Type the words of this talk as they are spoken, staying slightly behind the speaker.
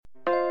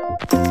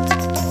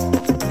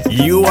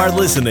You are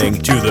listening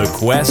to The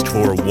Quest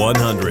for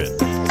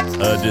 100,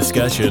 a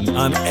discussion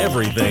on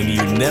everything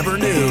you never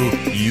knew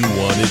you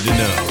wanted to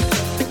know.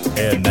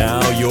 And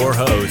now your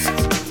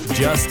hosts,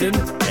 Justin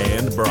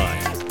and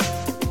Brian.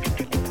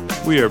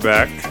 We are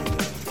back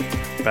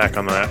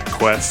on that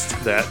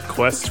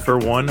quest for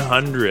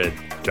 100,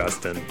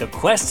 Justin. The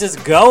quest is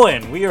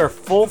going. We are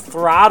full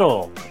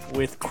throttle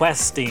with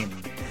questing.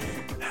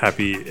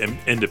 Happy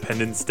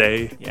Independence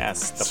Day.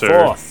 Yes, the sir.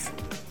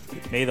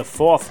 4th. May the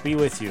 4th be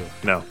with you.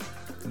 No,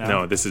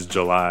 this is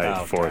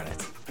July 4th. Got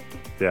it.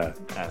 Yeah.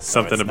 So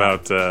Something it's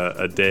about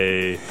a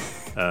day.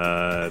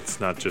 It's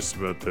not just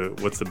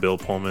about what's the Bill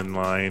Pullman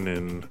line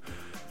in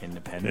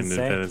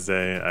Independence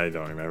Day? I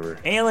don't remember.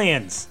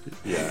 Aliens.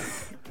 Yeah.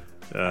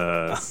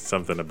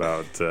 Something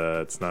about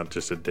it's not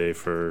just a day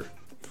for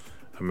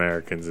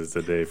Americans, it's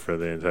a day for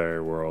the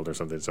entire world or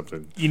something.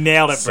 You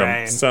nailed it,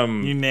 Brian.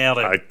 You nailed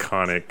it.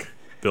 Iconic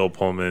Bill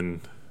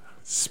Pullman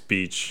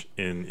speech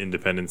in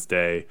Independence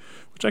Day,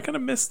 which I kind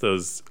of miss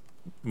those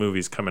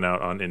movies coming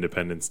out on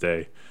Independence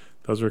Day.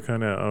 Those were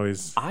kind of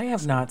always... I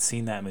have not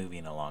seen that movie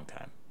in a long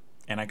time,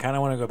 and I kind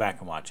of want to go back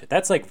and watch it.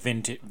 That's like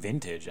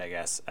vintage, I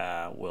guess,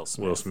 Will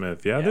Smith. Will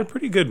Smith. Yeah, they're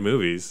pretty good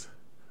movies,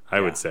 I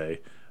would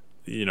say.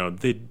 You know,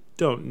 they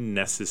don't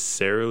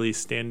necessarily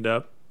stand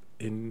up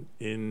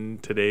in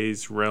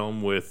today's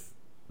realm with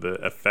the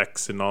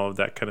effects and all of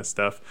that kind of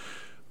stuff.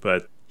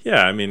 But,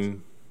 yeah, I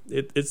mean,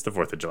 it's the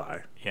 4th of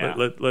July. Yeah.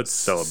 Let's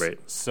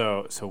celebrate.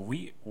 So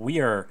we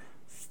are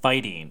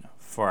fighting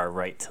for our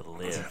right to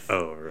live.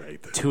 Oh,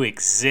 right. To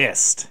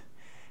exist.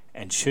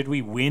 And should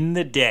we win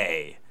the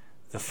day,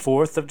 the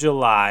 4th of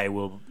July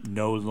will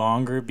no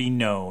longer be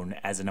known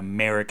as an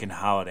American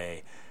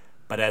holiday,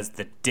 but as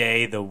the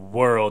day the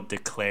world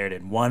declared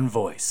in one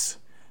voice,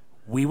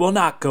 we will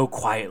not go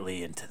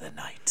quietly into the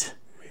night.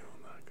 We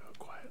will not go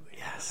quietly.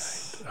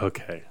 Yes. Into the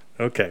night.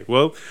 Okay.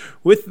 Well,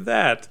 with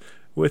that,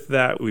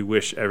 we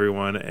wish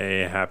everyone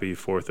a happy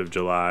 4th of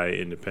July,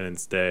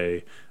 Independence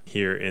Day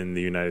here in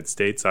the United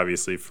States.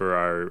 Obviously, for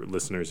our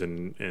listeners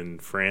in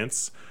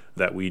France,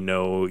 that we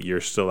know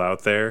you're still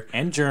out there.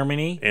 And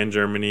Germany.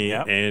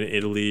 Yep. And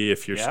Italy,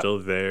 if you're still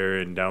there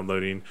and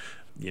downloading.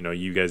 You know,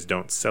 you guys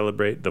don't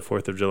celebrate the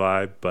 4th of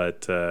July,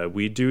 but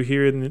we do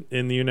here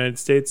in the United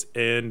States.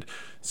 And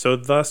so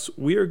thus,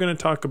 we are going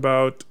to talk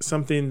about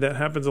something that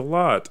happens a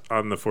lot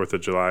on the 4th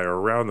of July or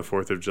around the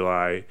 4th of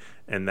July,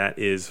 and that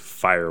is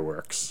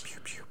fireworks.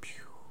 Pew, pew,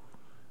 pew.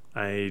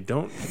 I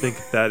don't think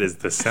that is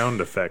the sound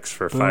effects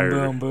for fire.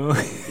 Boom, boom,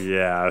 boom.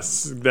 Yeah,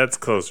 that's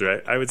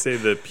closer. I would say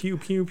the pew,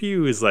 pew,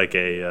 pew is like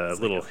a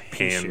little like a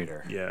pea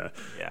shooter. Yeah,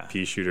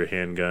 pea shooter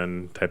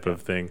handgun type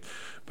of thing.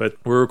 But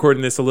we're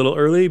recording this a little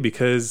early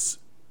because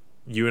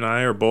you and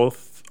I are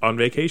both on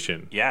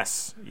vacation.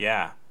 Yes,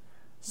 yeah.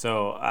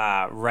 So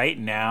right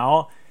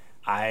now,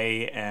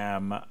 I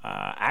am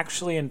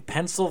actually in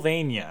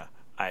Pennsylvania,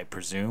 I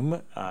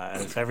presume.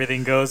 If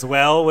everything goes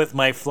well with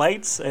my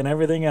flights and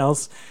everything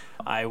else,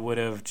 I would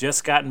have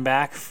just gotten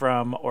back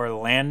from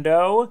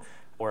Orlando,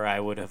 where I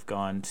would have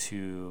gone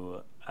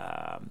to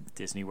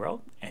Disney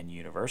World and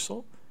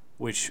Universal,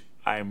 which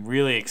I'm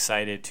really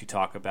excited to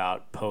talk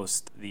about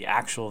post the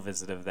actual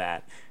visit of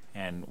that.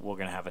 And we're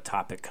going to have a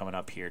topic coming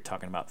up here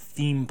talking about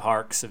theme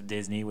parks of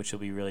Disney, which will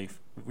be really,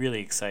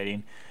 really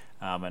exciting.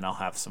 And I'll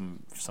have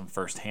some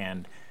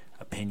firsthand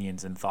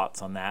opinions and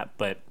thoughts on that.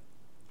 But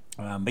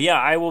yeah,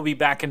 I will be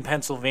back in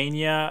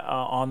Pennsylvania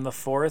on the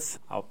 4th.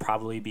 I'll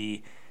probably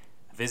be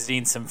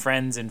visiting some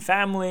friends and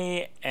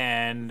family,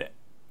 and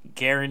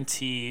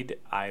guaranteed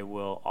I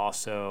will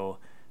also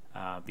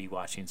be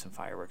watching some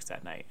fireworks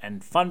that night.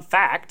 And fun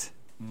fact,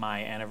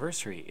 my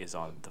anniversary is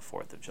on the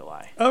 4th of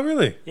July. Oh,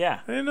 really?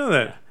 Yeah. I didn't know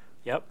that. Yeah.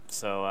 Yep.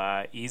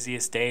 So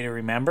easiest day to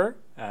remember,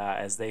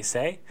 as they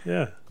say.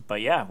 Yeah.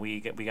 But yeah, we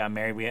got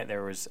married.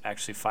 There was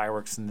actually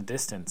fireworks in the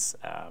distance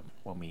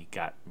when we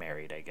got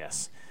married, I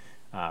guess,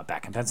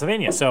 back in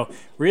Pennsylvania. So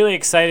really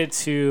excited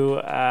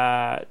to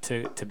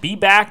be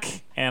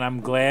back, and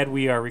I'm glad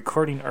we are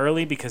recording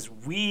early because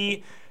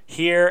we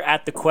here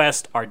at The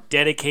Quest are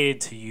dedicated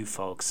to you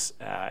folks,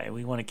 and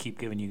we want to keep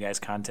giving you guys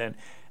content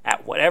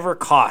at whatever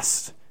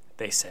cost,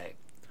 they say.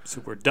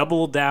 So we're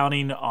double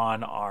downing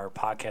on our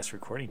podcast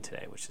recording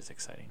today, which is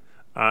exciting.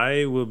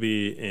 I will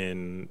be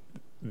in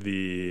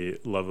the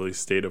lovely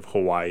state of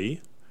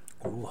Hawaii.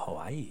 Ooh,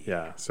 Hawaii.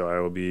 Yeah, so I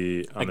will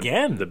be on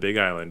the Big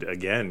Island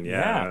again.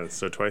 Yeah,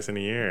 so twice in a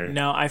year.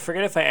 Now, I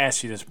forget if I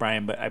asked you this,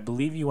 Brian, but I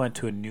believe you went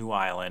to a new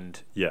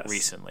island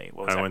recently.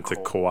 What was I went to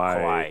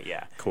Kauai.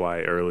 Yeah.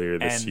 Kauai earlier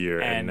this year,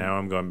 and now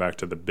I'm going back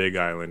to the Big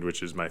Island,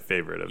 which is my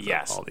favorite of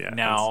all the islands.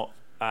 Now,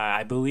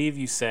 I believe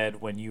you said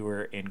when you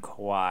were in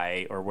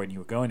Kauai, or when you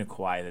were going to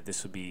Kauai, that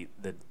this would be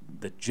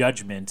the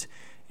judgment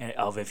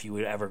of if you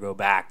would ever go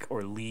back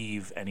or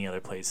leave any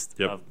other place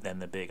than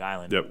the Big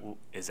Island. Yep.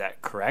 Is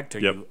that correct? Or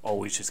are you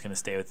always just going to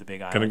stay with the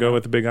Big Island? Going to go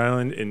with the Big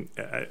Island. And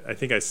I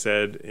think I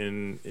said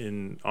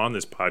in on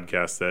this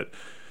podcast that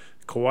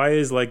Kauai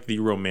is like the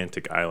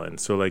romantic island.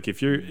 So like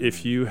if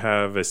you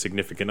have a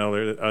significant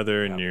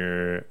other and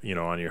you're,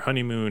 on your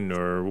honeymoon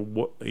or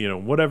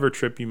whatever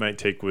trip you might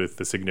take with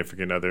the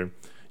significant other,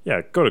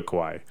 yeah, go to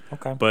Kauai.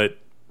 Okay. But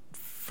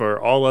for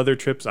all other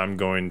trips, I'm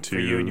going to. For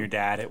you and your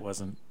dad, it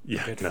wasn't a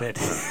good fit.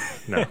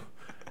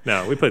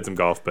 No, we played some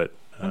golf, but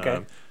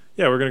okay.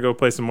 Yeah, we're gonna go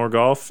play some more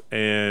golf,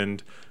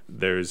 and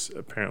there's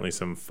apparently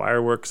some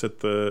fireworks at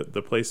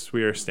the place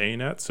we are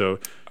staying at. So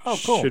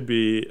cool. Should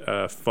be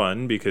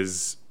fun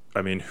because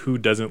I mean, who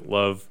doesn't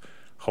love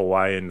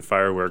Hawaiian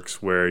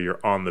fireworks where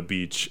you're on the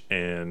beach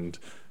and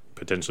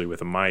potentially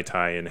with a Mai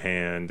Tai in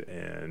hand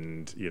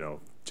and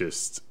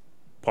just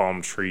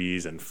palm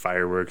trees and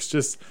fireworks,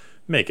 just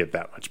make it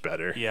that much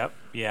better. Yep.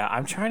 Yeah,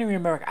 I'm trying to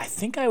remember. I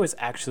think I was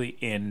actually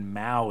in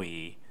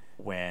Maui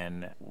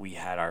when we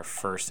had our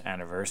first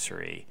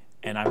anniversary,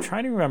 and I'm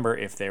trying to remember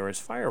if there was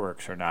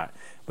fireworks or not.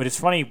 But it's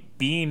funny,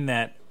 being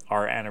that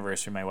our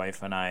anniversary, my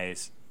wife and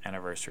I's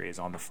anniversary is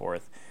on the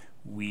 4th,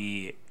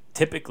 we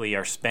typically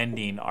are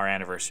spending our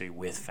anniversary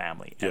with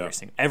family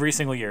every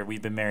single year.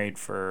 We've been married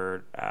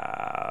for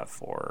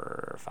 4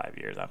 or 5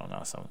 years. I don't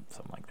know,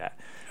 something like that.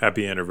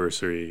 Happy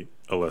anniversary,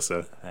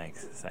 Alyssa.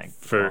 Thanks.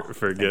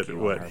 Forget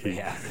what he.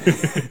 Yeah.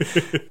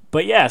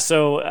 But yeah,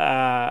 so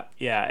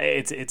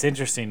it's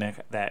interesting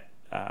that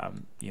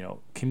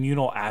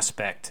communal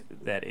aspect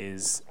that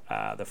is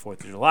the 4th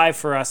of July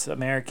for us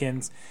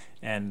Americans,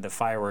 and the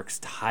fireworks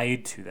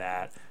tied to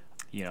that.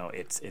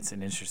 It's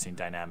an interesting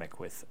dynamic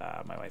with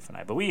my wife and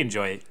I, but we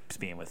enjoy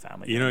being with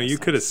family. You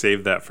could have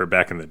saved that for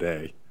back in the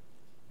day.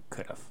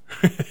 Could have.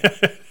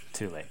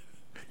 Too late.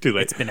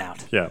 It's been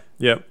out.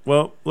 Yeah.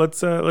 Well,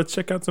 let's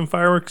check out some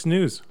fireworks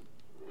news.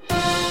 You're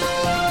a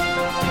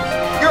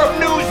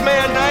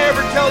newsman. Did I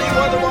ever tell you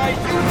otherwise?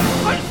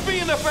 Punch me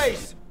in the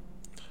face.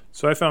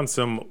 So I found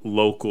some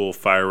local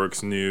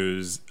fireworks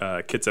news.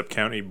 Kitsap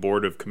County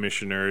Board of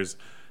Commissioners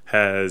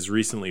has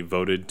recently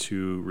voted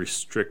to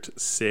restrict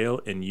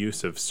sale and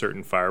use of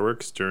certain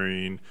fireworks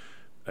during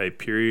a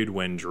period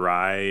when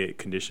dry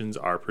conditions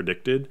are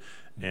predicted.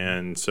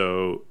 And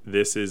so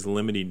this is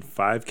limiting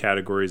 5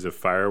 categories of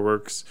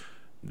fireworks.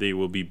 They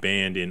will be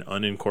banned in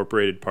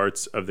unincorporated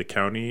parts of the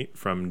county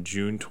from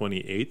June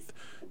 28th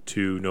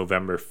to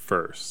November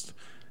 1st,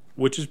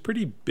 which is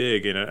pretty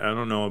big. And I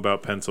don't know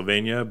about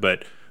Pennsylvania,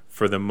 but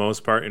for the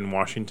most part in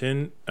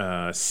Washington,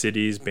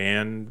 cities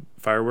ban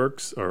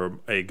fireworks, or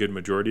a good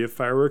majority of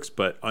fireworks,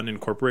 but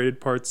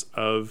unincorporated parts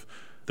of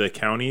the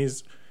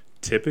counties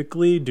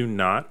typically do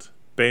not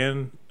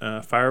ban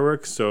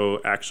fireworks.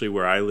 So actually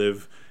where I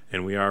live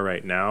and we are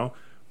right now,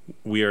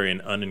 we are in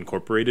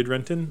unincorporated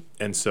Renton.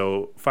 And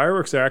so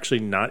fireworks are actually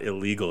not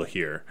illegal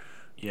here.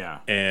 Yeah.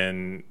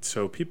 And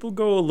so people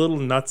go a little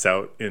nuts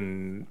out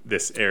in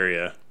this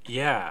area.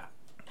 Yeah.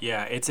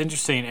 Yeah, it's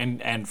interesting,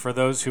 and for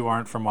those who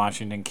aren't from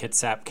Washington,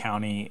 Kitsap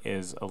County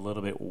is a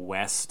little bit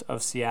west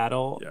of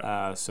Seattle,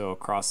 so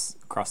across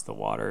the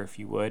water, if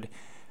you would.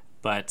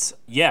 But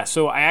yeah,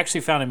 so I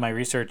actually found in my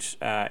research,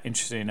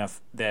 interesting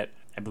enough, that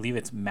I believe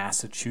it's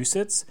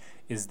Massachusetts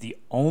is the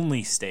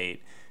only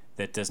state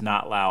that does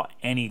not allow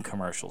any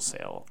commercial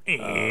sale.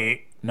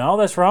 No,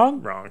 that's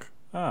wrong? Wrong.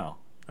 Oh.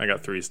 I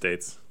got 3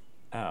 states.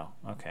 Oh,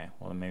 okay.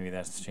 Well, maybe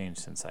that's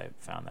changed since I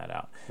found that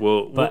out.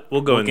 We'll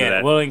go into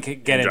that. We'll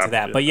get into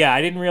that. But yeah,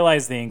 I didn't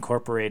realize the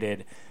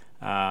incorporated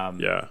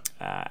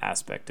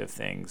aspect of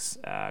things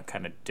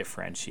kind of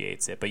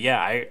differentiates it. But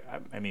yeah,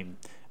 I mean,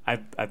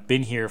 I've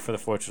been here for the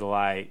 4th of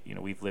July.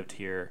 We've lived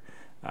here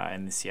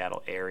in the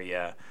Seattle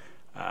area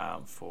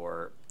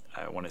for,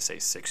 I want to say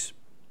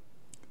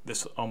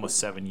almost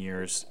 7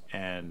 years,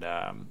 and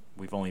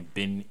we've only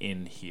been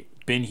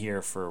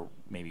here for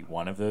maybe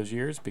one of those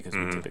years because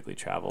we typically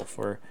travel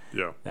for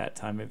that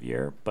time of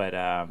year. But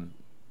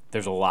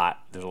there's a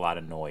lot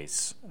of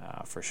noise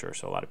for sure.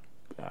 So a lot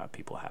of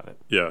people have it.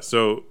 Yeah.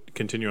 So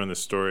continue on this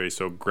story.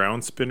 So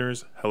ground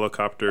spinners,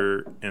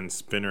 helicopter and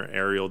spinner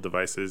aerial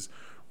devices,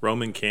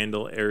 Roman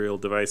candle aerial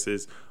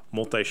devices,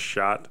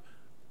 multi-shot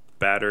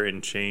batter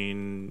and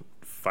chain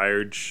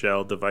fired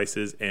shell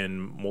devices,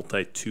 and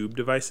multi-tube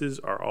devices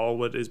are all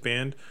what is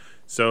banned.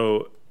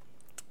 So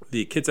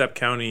the Kitsap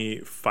County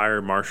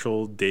Fire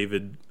Marshal,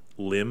 David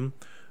Lim,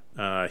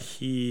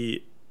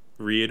 he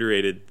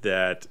reiterated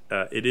that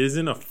it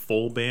isn't a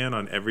full ban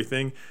on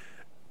everything,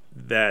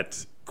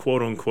 that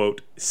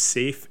quote-unquote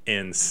safe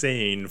and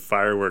sane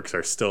fireworks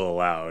are still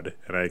allowed.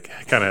 And I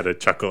kind of had to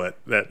chuckle at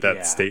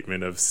that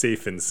statement of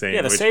safe and sane.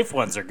 Yeah, the safe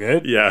ones are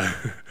good. Yeah.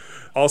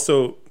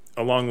 Also,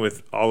 along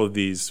with all of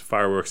these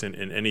fireworks and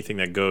anything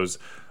that goes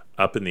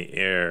up in the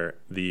air,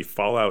 the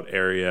fallout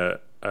area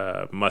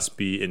must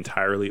be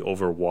entirely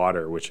over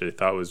water, which I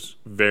thought was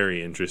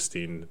very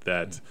interesting,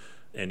 that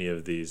any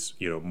of these,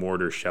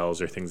 mortar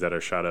shells or things that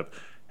are shot up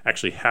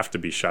actually have to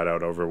be shot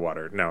out over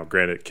water. Now,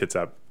 granted,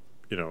 Kitsap,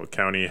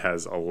 County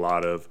has a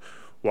lot of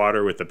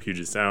water with the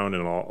Puget Sound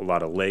and a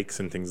lot of lakes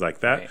and things like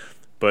that. Right.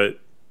 But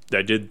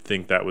I did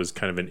think that was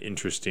kind of an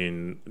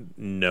interesting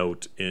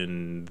note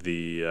in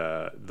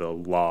the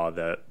law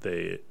that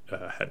they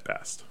had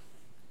passed.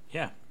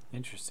 Yeah,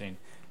 interesting.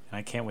 And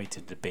I can't wait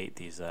to debate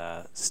these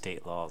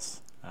state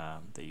laws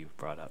that you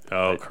brought up.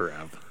 Oh,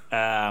 crap.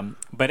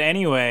 But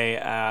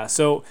anyway,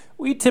 so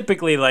we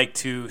typically like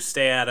to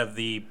stay out of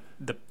the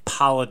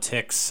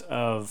politics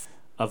of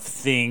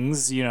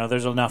things.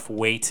 There's enough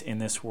weight in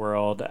this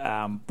world.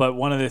 But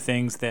one of the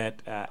things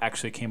that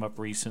actually came up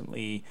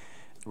recently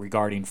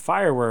regarding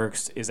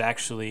fireworks is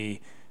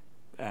actually,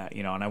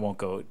 and I won't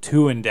go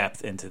too in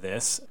depth into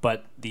this,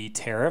 but the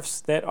tariffs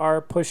that are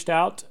pushed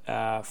out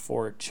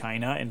for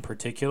China in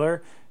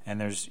particular, and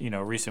there's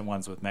recent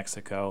ones with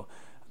Mexico,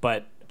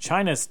 but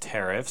China's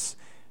tariffs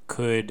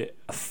could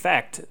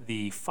affect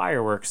the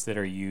fireworks that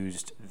are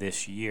used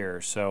this year.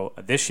 So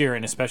this year,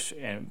 and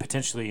especially and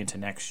potentially into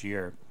next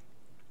year,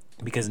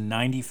 because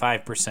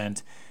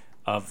 95%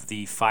 of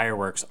the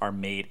fireworks are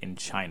made in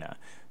China.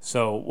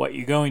 So what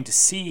you're going to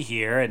see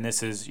here, and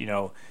this is,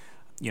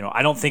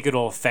 I don't think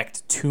it'll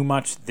affect too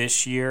much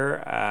this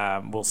year.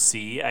 We'll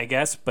see, I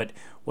guess. But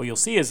what you'll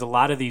see is a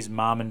lot of these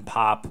mom and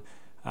pop,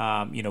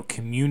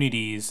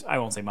 communities. I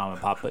won't say mom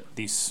and pop, but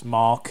these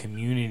small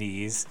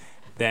communities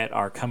that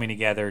are coming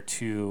together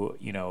to,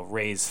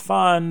 raise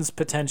funds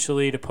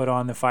potentially to put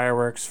on the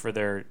fireworks for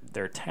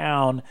their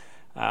town.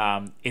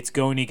 It's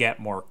going to get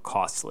more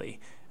costly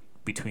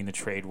between the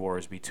trade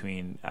wars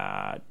between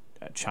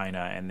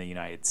China and the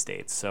United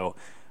States. So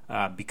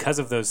because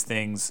of those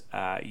things,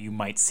 you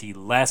might see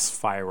less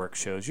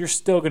fireworks shows. You're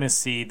still going to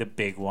see the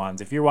big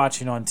ones. If you're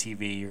watching on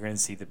TV, you're going to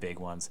see the big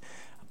ones.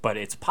 But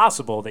it's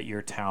possible that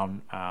your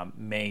town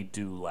may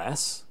do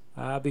less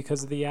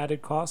because of the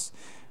added costs.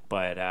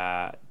 But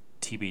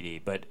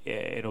TBD. But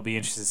it'll be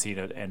interesting to see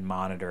and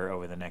monitor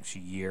over the next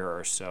year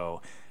or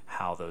so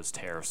how those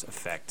tariffs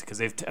affect, because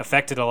they've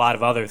affected a lot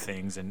of other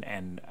things,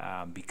 and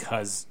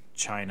because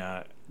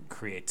China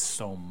creates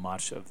so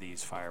much of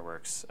these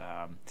fireworks,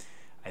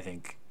 I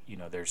think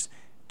there's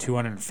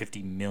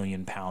 250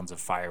 million pounds of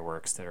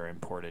fireworks that are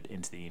imported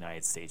into the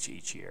United States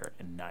each year,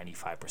 and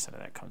 95% of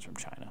that comes from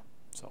China.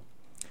 So.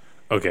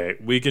 Okay,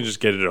 we can just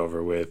get it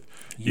over with.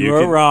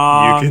 You're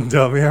wrong. You can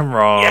tell me I'm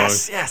wrong.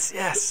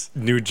 Yes.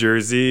 New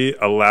Jersey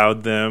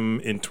allowed them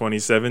in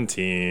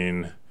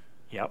 2017.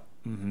 Yep.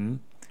 Mm-hmm.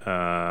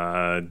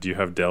 Do you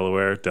have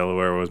Delaware?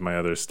 Delaware was my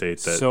other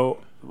state. So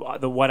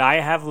what I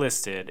have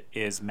listed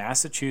is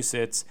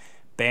Massachusetts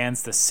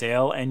bans the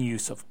sale and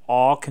use of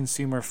all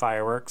consumer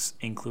fireworks,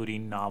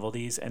 including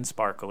novelties and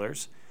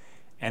sparklers.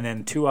 And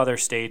then 2 other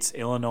states,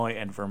 Illinois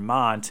and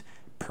Vermont,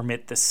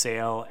 permit the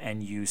sale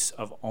and use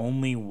of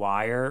only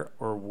wire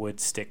or wood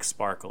stick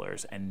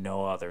sparklers and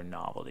no other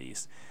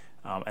novelties.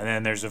 And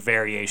then there's a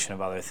variation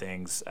of other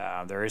things.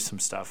 There is some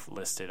stuff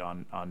listed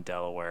on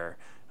Delaware,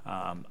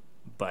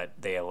 but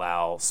they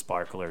allow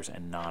sparklers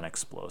and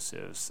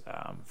non-explosives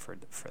for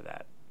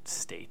that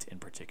state in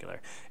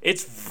particular.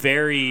 It's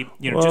very,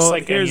 just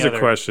like here's any other. a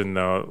question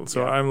though.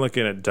 So I'm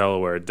looking at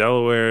Delaware.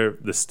 Delaware,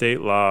 the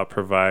state law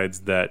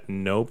provides that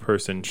no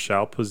person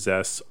shall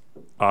possess,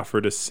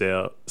 offer to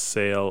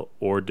sale,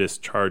 or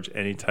discharge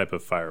any type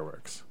of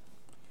fireworks.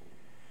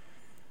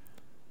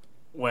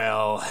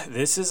 Well,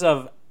 this is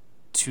of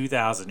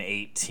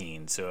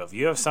 2018. So if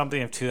you have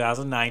something of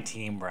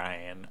 2019,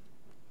 Brian,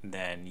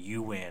 then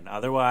you win.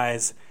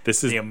 Otherwise,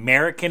 this is the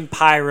American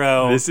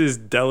Pyro. This is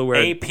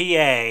Delaware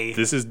APA.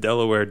 This is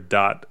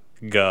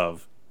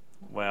Delaware.gov.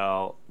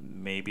 Well,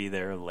 maybe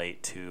they're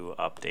late to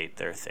update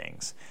their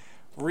things.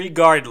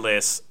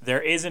 Regardless,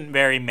 there isn't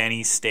very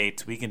many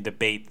states. We can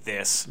debate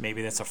this.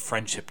 Maybe that's a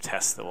friendship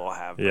test that we'll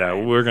have. Yeah,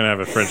 Brian. We're going to have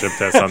a friendship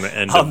test on the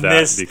end of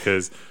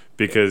that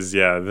because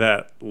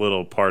that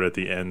little part at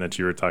the end that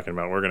you were talking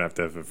about, we're going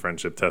to have a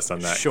friendship test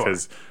on that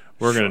because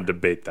we're going to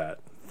debate that.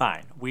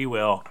 Fine, we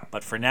will.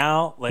 But for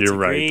now, let's You're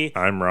agree. right.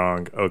 I'm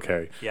wrong.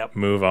 Okay. Yep.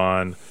 Move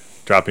on.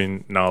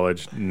 Dropping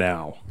knowledge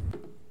now.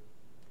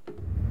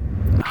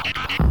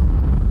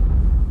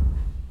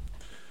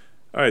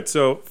 All right,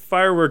 so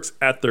fireworks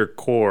at their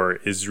core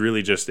is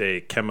really just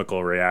a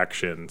chemical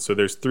reaction. So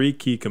there's 3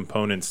 key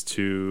components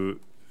to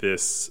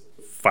this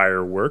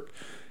firework: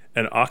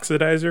 an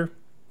oxidizer,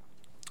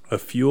 a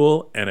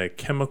fuel, and a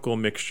chemical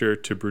mixture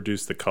to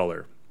produce the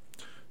color.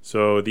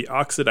 So the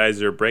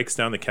oxidizer breaks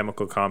down the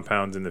chemical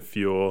compounds in the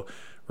fuel,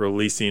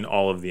 releasing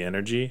all of the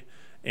energy.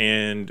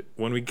 And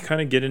when we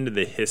kind of get into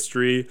the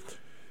history,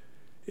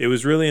 it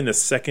was really in the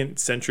 2nd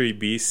century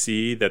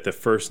BC that the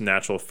first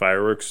natural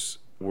fireworks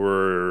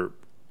were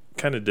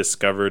kind of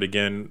discovered.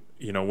 Again,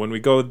 when we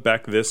go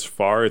back this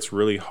far, it's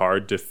really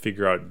hard to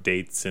figure out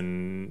dates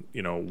and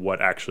what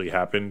actually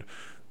happened.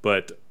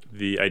 But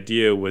the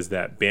idea was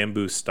that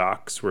bamboo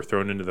stalks were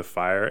thrown into the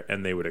fire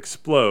and they would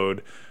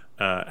explode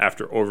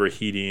after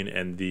overheating,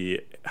 and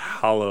the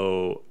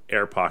hollow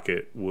air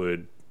pocket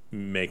would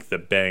make the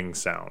bang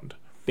sound.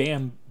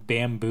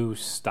 Bamboo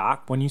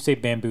stock. When you say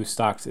bamboo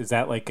stalks, is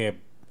that like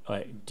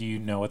do you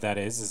know what that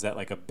is? Is that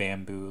like a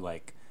bamboo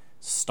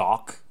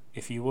stalk,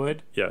 if you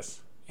would?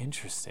 Yes.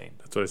 Interesting.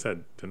 That's what I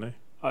said, didn't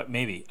I?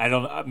 Maybe. I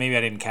don't. Maybe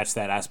I didn't catch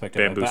that aspect of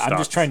Bamboo it. But stalks. I'm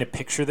just trying to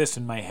picture this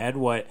in my head.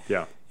 What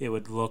Yeah. it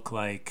would look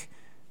like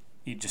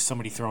just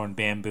somebody throwing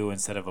bamboo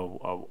instead of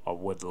a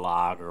wood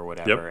log or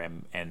whatever, Yep.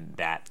 and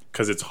that.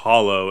 Because it's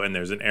hollow and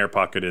there's an air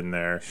pocket in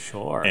there.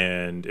 Sure.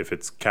 And if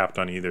it's capped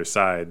on either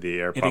side, the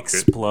air It pocket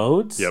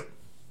explodes? Yep.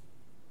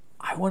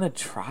 I want to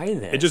try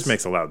this. It just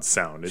makes a loud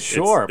sound.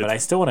 But I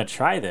still want to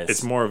try this.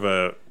 It's more of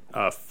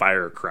a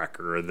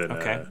firecracker than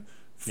Okay. a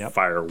Yep.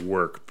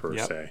 firework per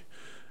Yep. se.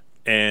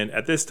 And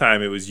at this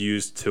time, it was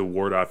used to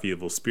ward off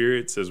evil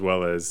spirits, as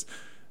well as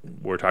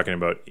we're talking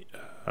about,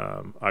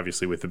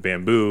 obviously, with the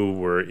bamboo.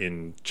 We're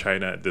in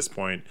China at this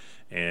point,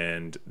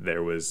 and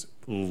there was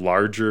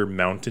larger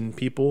mountain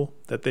people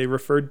that they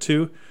referred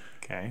to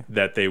Okay.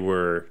 that they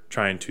were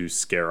trying to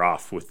scare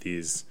off with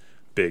these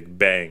big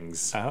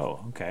bangs.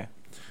 Oh, okay.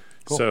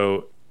 Cool.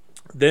 So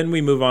then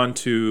we move on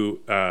to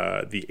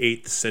the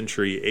 8th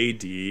century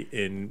AD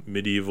in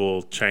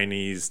medieval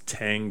Chinese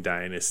Tang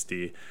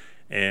Dynasty.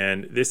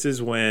 And this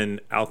is when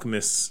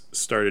alchemists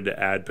started to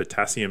add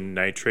potassium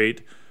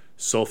nitrate,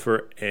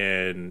 sulfur,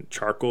 and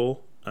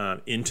charcoal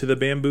into the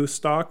bamboo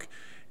stalk.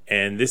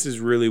 And this is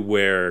really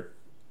where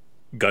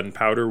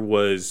gunpowder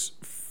was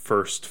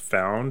first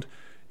found.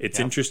 It's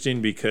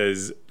interesting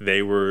because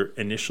they were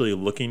initially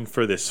looking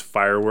for this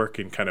firework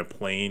and kind of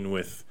playing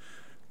with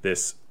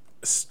this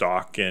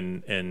stock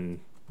and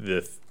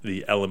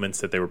the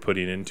elements that they were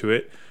putting into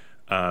it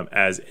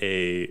as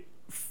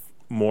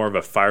more of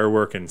a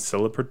firework and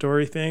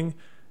celebratory thing.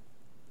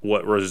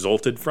 What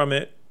resulted from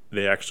it,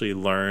 they actually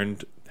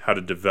learned how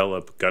to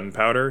develop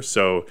gunpowder.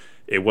 So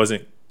it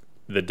wasn't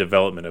the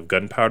development of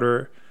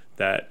gunpowder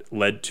that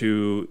led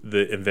to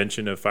the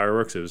invention of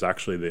fireworks. It was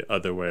actually the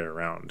other way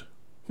around.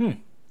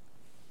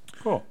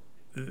 Cool.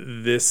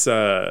 This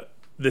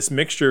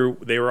mixture,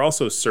 they were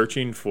also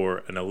searching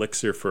for an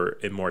elixir for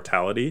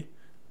immortality.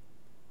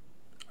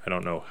 I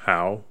don't know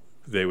how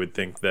they would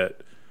think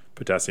that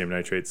potassium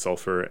nitrate,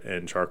 sulfur,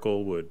 and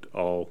charcoal would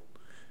all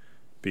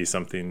be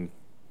some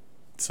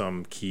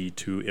key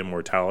to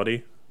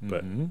immortality,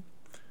 but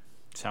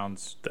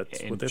Sounds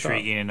that's what they thought.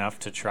 intriguing enough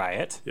to try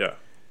it. Yeah.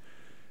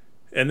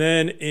 And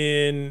then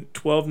in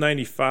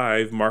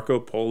 1295, Marco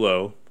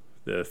Polo,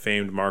 the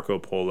famed Marco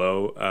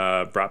Polo,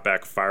 brought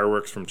back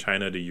fireworks from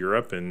China to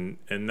Europe, and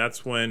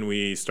that's when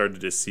we started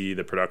to see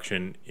the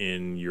production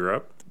in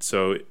Europe.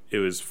 So it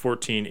was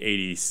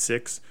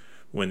 1486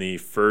 when the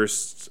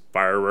first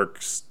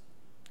fireworks,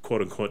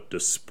 quote-unquote,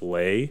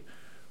 display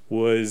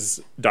was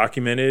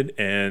documented,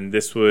 and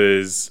this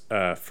was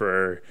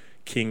for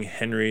King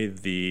Henry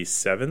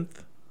VII.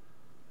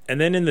 And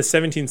then in the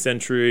 17th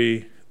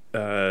century,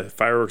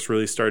 fireworks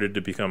really started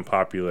to become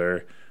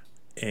popular.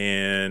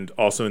 And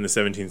also in the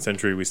 17th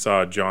century, we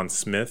saw John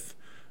Smith.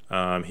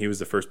 He was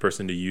the first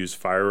person to use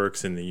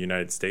fireworks in the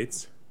United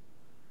States.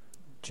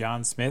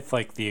 John Smith,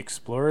 like the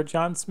explorer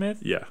John Smith?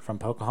 Yeah. From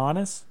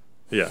Pocahontas?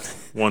 Yeah,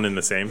 one and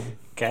the same.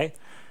 Okay.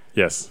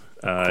 Yes.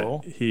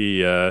 Cool.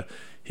 He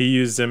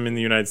used them in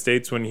the United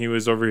States when he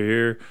was over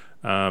here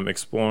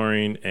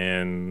exploring,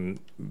 and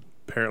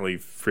apparently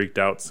freaked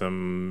out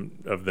some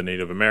of the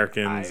Native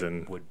Americans. I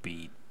and would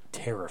be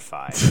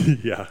terrified.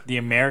 yeah. The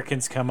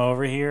Americans come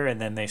over here and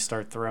then they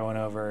start throwing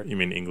over, You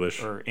mean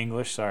English? or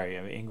English, sorry.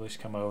 English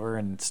come over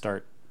and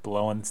start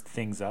blowing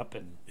things up,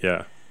 and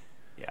Yeah.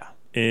 yeah.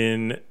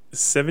 In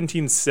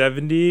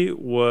 1770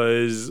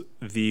 was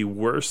the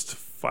worst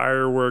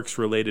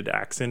fireworks-related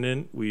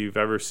accident we've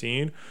ever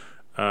seen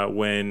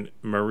when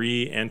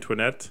Marie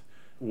Antoinette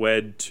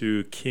wed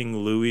to King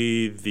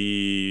Louis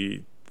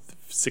the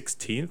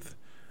 16th.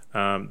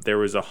 There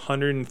was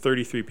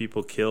 133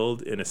 people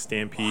killed in a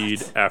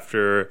stampede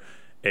after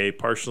a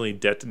partially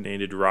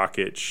detonated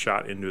rocket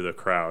shot into the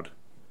crowd.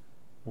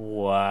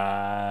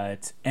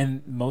 What?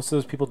 And most of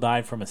those people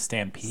died from a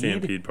stampede?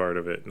 Stampede part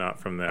of it, not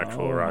from the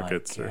actual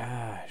rockets. Oh my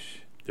gosh.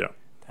 Yeah.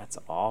 That's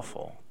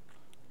awful.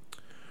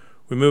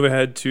 We move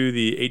ahead to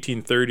the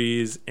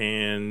 1830s,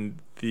 and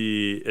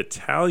the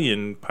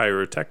Italian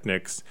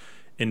pyrotechnics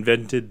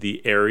invented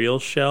the aerial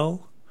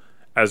shell,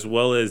 as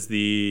well as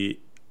the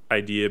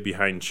idea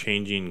behind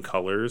changing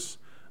colors.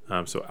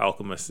 So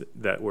alchemists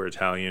that were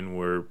Italian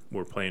were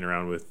playing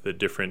around with the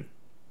different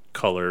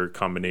color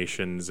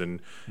combinations and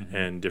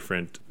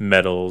different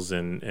metals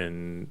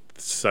and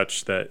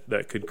such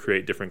that could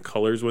create different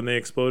colors when they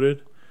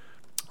exploded.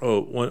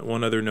 Oh,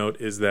 one other note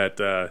is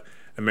that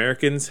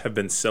Americans have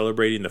been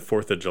celebrating the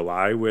 4th of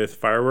July with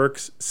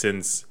fireworks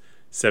since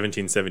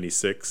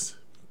 1776,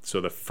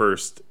 so the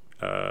first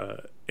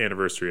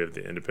anniversary of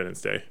the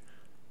Independence Day.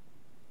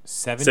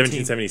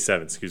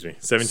 1777, excuse me.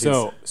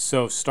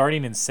 So starting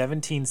in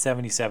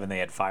 1777, they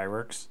had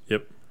fireworks.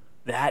 Yep.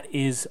 That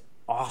is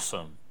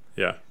awesome.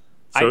 Yeah.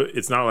 So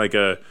it's not like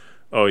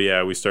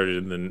we started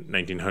in the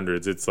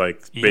 1900s. It's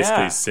like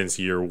basically Yeah. since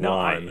year No,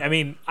 one. I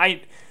mean,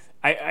 I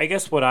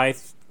guess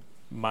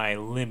my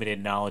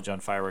limited knowledge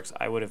on fireworks,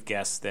 I would have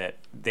guessed that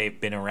they've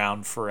been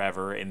around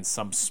forever in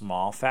some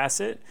small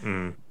facet,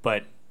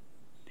 but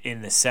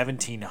in the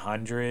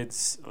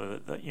 1700s,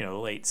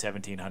 late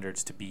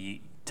 1700s, to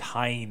be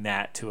tying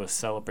that to a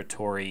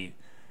celebratory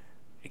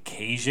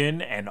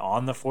occasion and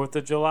on the 4th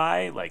of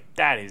July, like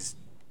that is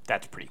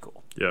That's pretty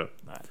cool. Yeah.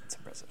 That's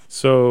impressive.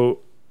 So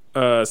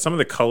some of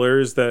the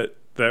colors that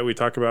we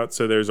talk about,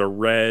 so there's a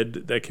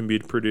red that can be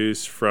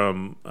produced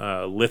from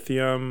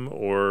lithium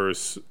or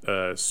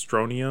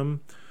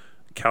strontium.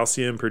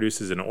 Calcium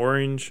produces an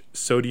orange.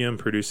 Sodium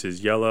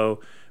produces yellow.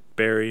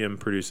 Barium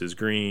produces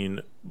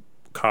green.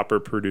 Copper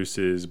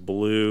produces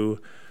blue.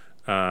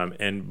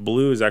 And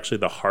blue is actually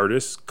the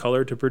hardest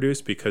color to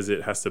produce because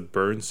it has to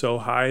burn so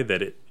high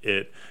that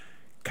it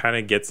kind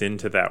of gets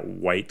into that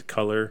white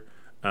color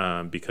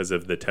because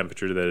of the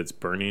temperature that it's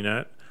burning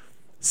at.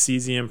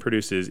 Cesium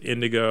produces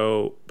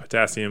indigo.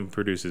 Potassium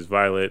produces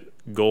violet.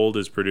 Gold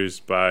is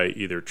produced by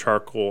either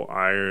charcoal,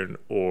 iron,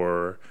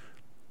 or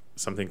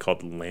something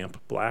called lamp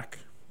black,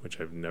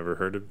 which I've never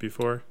heard of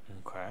before.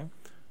 Okay.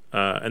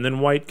 And then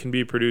white can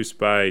be produced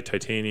by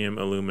titanium,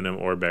 aluminum,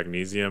 or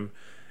magnesium.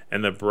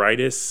 And the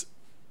brightest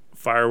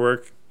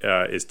firework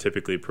is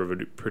typically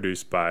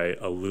produced by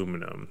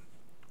aluminum.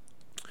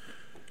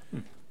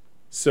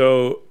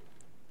 So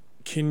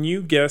can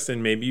you guess,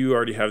 and maybe you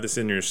already have this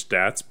in your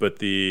stats, but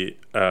the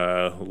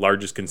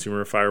largest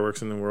consumer of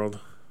fireworks in the world?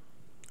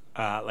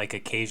 Like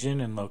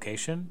occasion and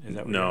location? Is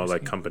that what you're No, asking?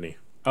 like company.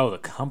 Oh, the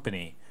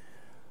company.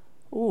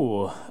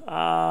 Ooh.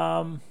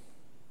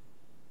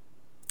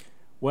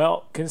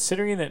 Well,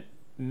 considering that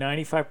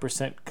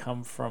 95%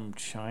 come from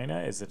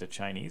China, is it a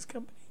Chinese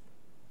company?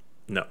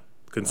 No,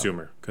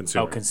 consumer.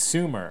 Oh,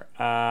 consumer.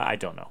 I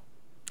don't know.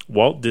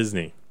 Walt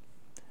Disney.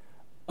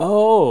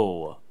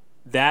 Oh,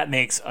 that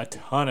makes a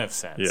ton of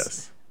sense.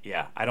 Yes.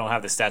 Yeah, I don't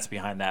have the stats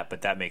behind that,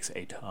 but that makes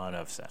a ton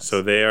of sense.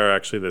 So they are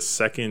actually the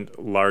second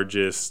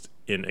largest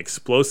in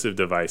explosive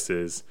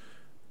devices.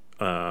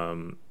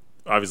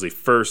 Obviously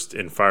first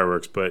in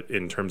fireworks, but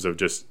in terms of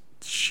just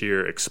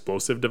sheer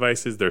explosive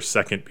devices, they're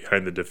second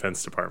behind the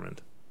Defense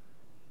Department.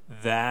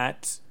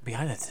 That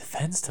behind the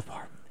Defense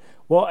Department.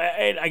 Well,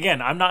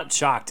 again, I'm not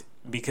shocked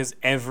because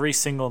every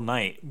single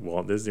night,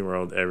 Walt Disney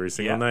World every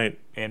single night.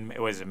 And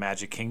was it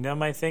Magic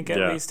Kingdom? I think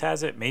at least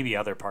has it. Maybe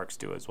other parks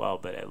do as well,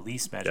 but at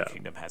least Magic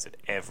Kingdom has it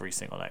every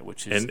single night,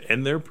 which is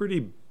and they're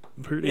pretty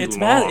it's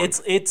long.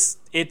 It's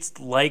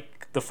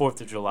like the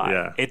 4th of July.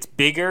 Yeah. It's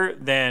bigger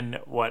than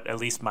what at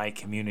least my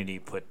community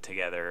put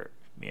together.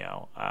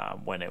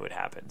 When it would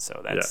happen. So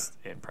that's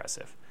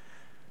impressive.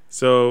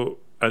 So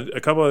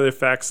a couple other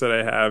facts that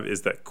I have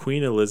is that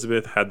Queen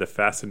Elizabeth had the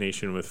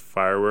fascination with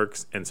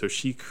fireworks, and so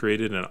she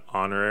created an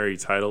honorary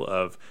title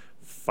of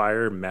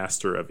Fire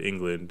Master of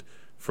England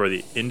for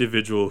the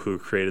individual who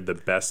created the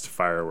best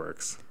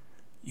fireworks.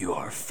 You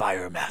are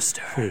Fire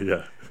Master.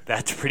 Yeah.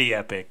 That's pretty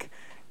epic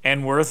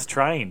and worth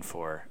trying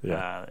for.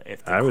 Yeah.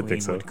 If the I would Queen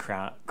think so. would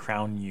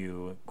crown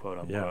you, quote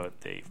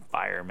unquote, the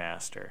Fire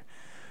Master.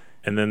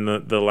 And then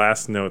the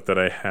last note that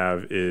I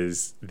have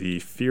is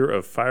the fear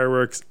of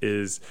fireworks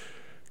is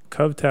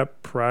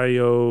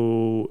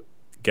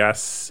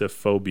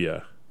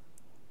covtapriogasophobia.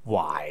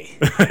 Why?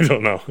 I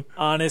don't know.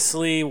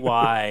 Honestly,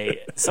 why?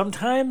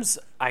 Sometimes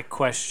I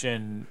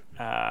question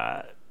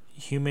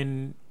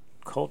human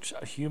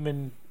culture,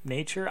 human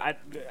nature.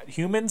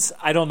 Humans,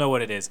 I don't know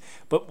what it is.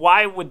 But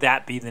why would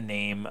that be the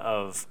name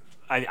of...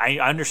 I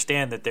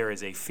understand that there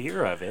is a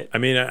fear of it. I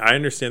mean, I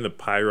understand the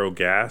pyro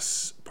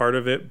gas part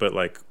of it, but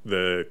like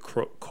the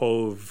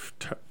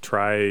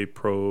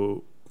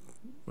covtripro...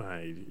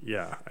 I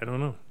don't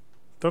know.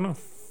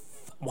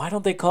 Why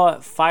don't they call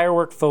it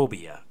firework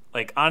phobia?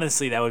 Like,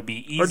 honestly, that would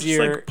be easier. Or just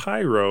like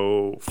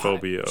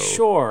pyrophobia.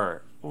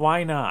 Sure,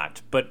 why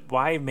not? But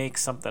why make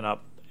something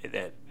up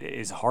that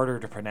is harder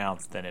to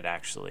pronounce than it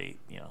actually,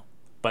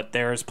 But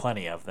there's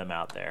plenty of them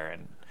out there.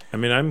 And I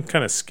mean, I'm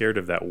kind of scared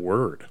of that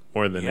word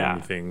more than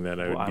anything that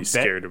I would be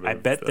scared of. I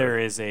bet there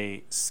is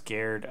a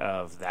scared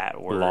of that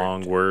word.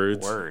 Long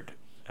words.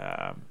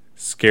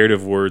 Scared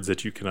of words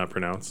that you cannot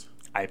pronounce.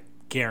 I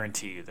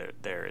guarantee you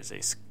that there is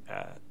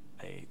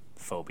a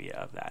phobia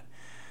of that.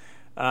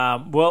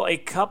 Well, a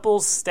couple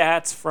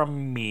stats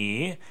from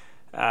me.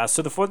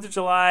 So the 4th of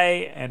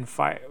July and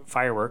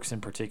fireworks in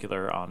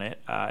particular on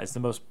it is the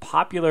most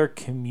popular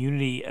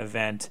community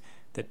event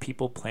that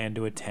people plan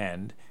to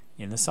attend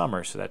in the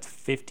summer. So that's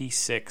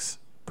 56%.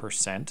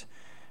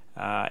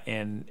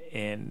 In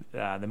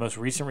the most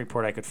recent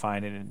report I could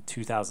find in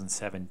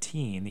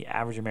 2017, the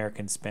average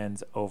American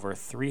spends over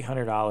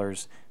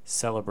 $300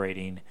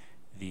 celebrating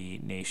the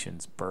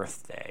nation's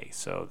birthday.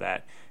 So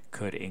that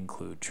could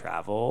include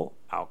travel,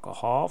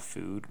 alcohol,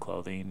 food,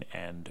 clothing,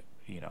 and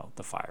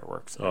the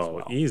fireworks as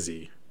well. Oh,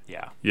 easy.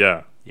 Yeah.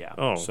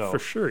 Oh, so, for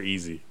sure,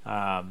 easy.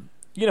 I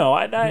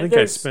think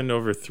I spent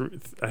over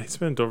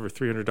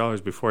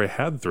 $300 before I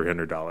had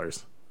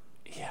 $300.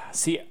 Yeah.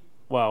 See,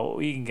 well,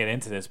 we can get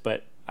into this,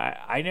 but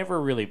I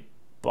never really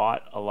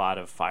bought a lot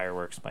of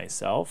fireworks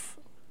myself.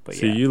 But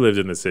see, you lived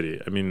in the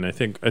city. I mean, I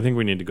think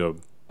we need to go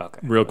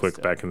real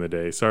quick back in the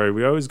day. Sorry,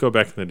 we always go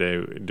back in the day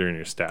during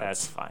your stats.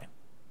 That's fine.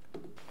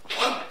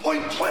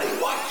 1.21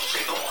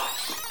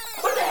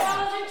 gigawatts. What the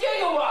hell is a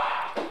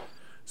gigawatt?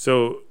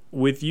 So,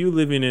 with you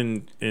living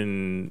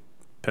in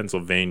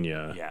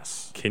Pennsylvania,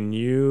 yes,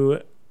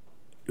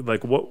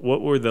 like what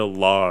were the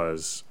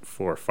laws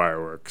for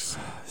fireworks?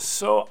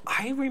 So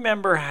I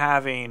remember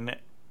having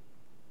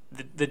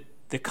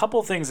the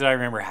couple things that I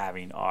remember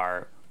having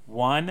are,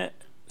 one,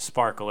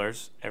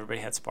 sparklers. Everybody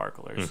had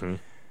sparklers. Mm-hmm.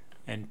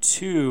 And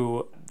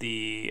two,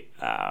 the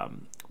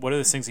what are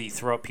those things that you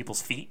throw at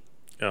people's feet?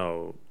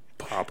 Oh,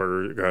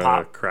 popper,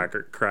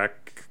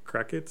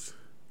 crackets?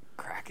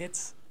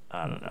 Crackets?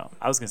 I don't know.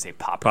 I was going to say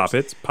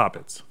poppers.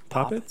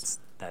 Poppets?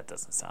 That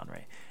doesn't sound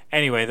right.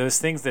 Anyway, those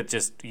things that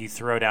just you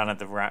throw down at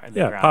the ground.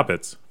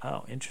 Poppets.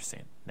 Oh,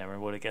 interesting. Never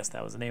would have guessed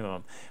that was the name of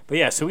them. But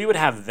yeah, so we would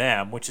have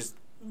them, which is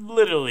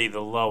literally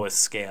the lowest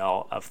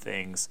scale of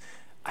things.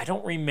 I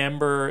don't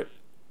remember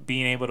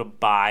being able to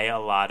buy a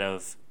lot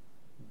of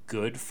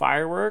good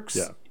fireworks.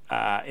 Yeah.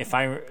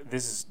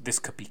 This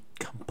could be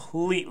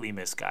completely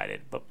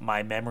misguided, but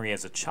my memory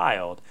as a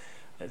child,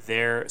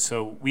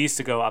 so we used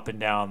to go up and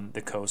down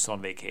the coast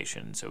on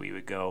vacation. So we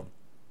would go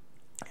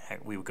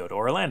to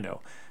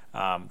Orlando,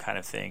 kind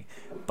of thing.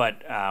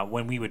 But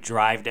when we would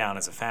drive down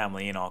as a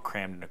family and all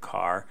crammed in a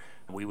car,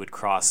 we would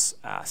cross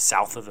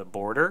south of the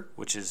border,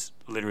 which is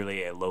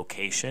literally a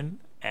location.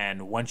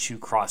 And once you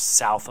cross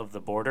south of the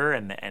border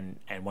and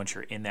once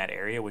you're in that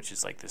area, which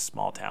is like this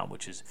small town,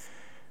 which is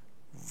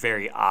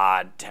very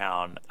odd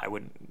town, I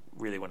wouldn't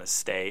really want to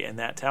stay in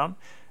that town.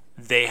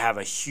 They have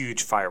a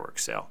huge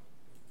fireworks sale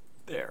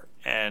there.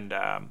 And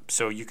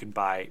so you can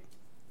buy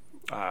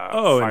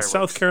in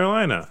South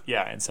Carolina.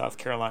 Yeah, in South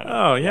Carolina.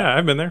 Oh, yeah.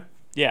 I've been there.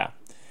 Yeah.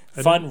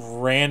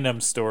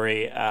 Random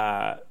story,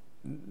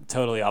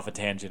 totally off a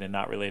tangent and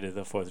not related to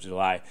the 4th of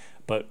July.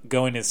 But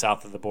going to the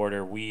south of the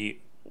border,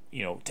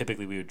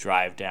 typically we would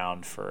drive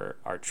down for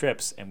our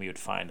trips and we would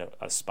find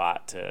a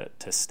spot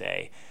to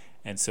stay.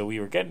 And so we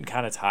were getting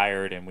kind of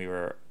tired and we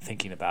were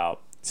thinking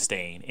about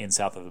staying in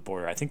south of the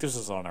border. I think this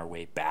was on our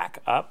way back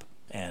up.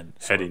 And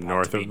so heading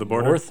north of the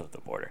border? North of the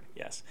border,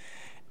 yes.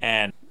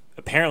 And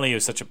apparently it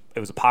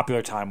was a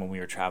popular time when we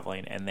were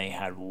traveling, and they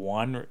had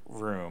one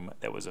room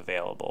that was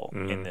available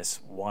in this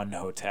one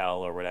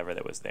hotel or whatever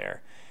that was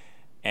there.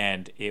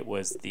 And it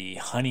was the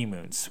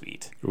honeymoon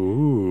suite.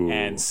 Ooh.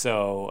 And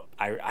so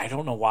I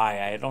don't know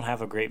why. I don't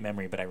have a great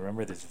memory, but I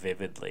remember this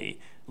vividly,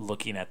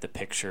 looking at the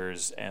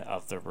pictures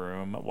of the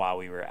room while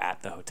we were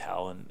at the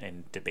hotel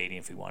and debating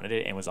if we wanted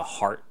it. And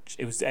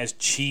it was as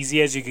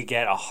cheesy as you could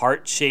get, a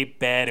heart-shaped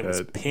bed. It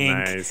was pink.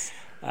 Nice.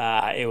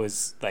 It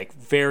was like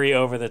very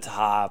over the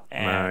top.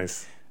 And,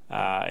 nice.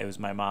 It was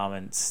my mom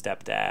and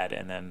stepdad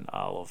and then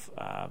all of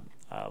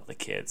the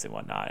kids and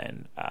whatnot,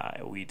 and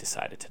we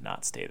decided to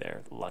not stay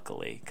there,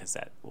 luckily, because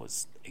that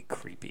was a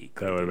creepy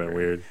that would have been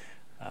weird.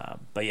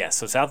 But yeah,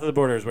 so south of the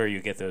border is where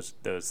you get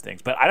those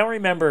things. But I don't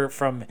remember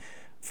from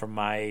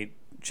my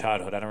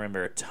childhood, I don't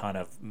remember a ton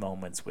of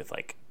moments with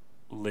like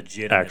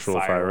legitimate actual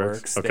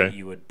fireworks okay. that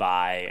you would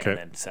buy and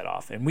then set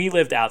off. And we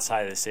lived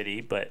outside of the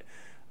city, but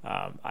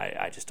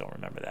I just don't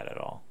remember that at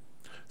all.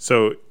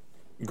 So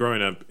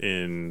growing up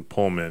in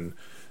Pullman,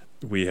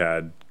 we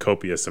had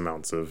copious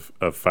amounts of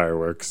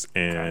fireworks,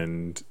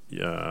 and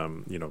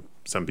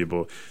some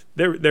people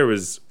there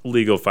was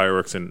legal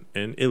fireworks and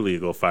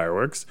illegal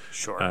fireworks.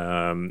 Sure.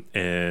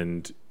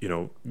 And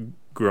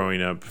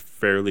growing up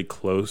fairly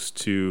close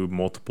to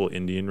multiple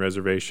Indian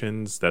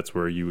reservations, that's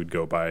where you would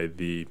go buy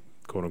the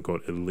quote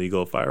unquote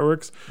illegal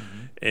fireworks.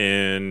 Mm-hmm.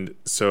 And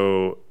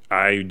so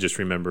I just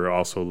remember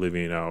also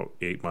living out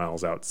 8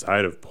 miles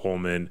outside of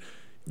Pullman.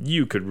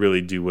 You could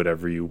really do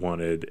whatever you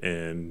wanted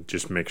and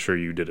just make sure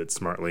you did it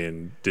smartly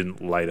and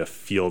didn't light a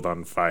field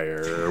on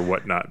fire or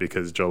whatnot,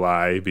 because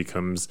July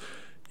becomes,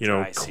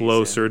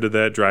 closer to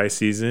that dry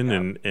season.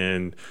 Yep.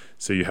 And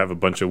so you have a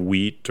bunch of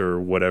wheat or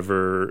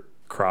whatever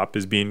crop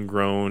is being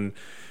grown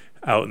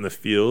out in the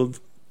field.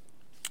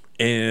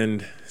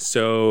 And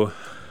so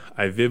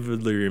I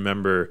vividly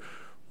remember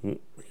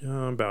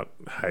about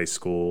high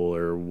school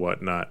or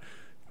whatnot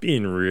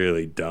being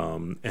really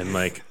dumb and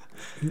like,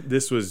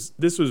 This was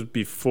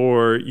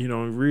before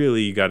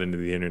really you got into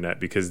the internet,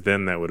 because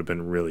then that would have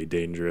been really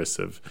dangerous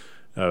of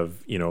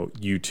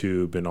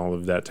YouTube and all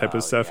of that type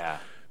of stuff. Yeah.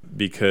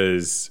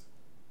 Because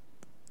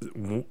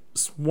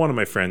one of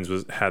my friends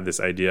had this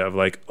idea of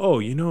like,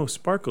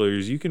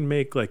 sparklers, you can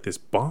make like this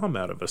bomb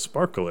out of a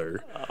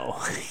sparkler.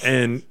 Oh.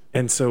 and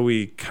so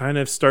we kind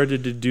of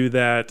started to do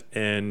that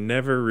and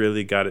never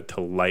really got it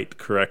to light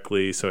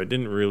correctly, so it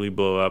didn't really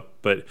blow up,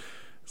 but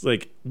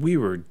like we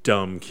were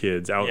dumb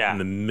kids out in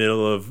the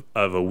middle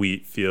of a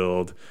wheat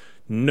field,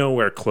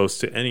 nowhere close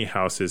to any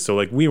houses. So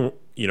like we were,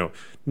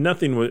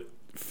 nothing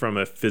from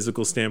a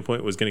physical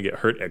standpoint was going to get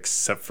hurt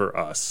except for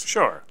us.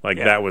 Sure. Like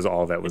that was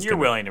all that was. And you're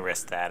willing to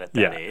risk that at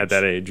that age. Yeah, at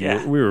that age,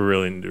 we were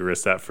willing to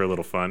risk that for a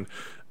little fun.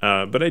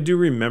 But I do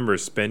remember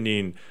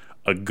spending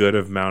a good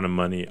amount of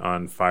money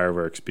on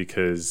fireworks,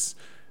 because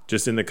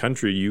just in the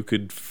country, you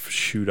could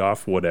shoot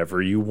off whatever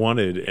you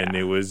wanted, and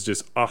it was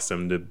just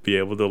awesome to be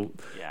able to,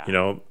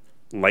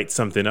 light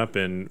something up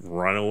and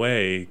run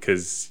away,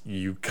 because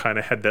you kind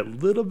of had that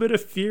little bit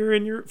of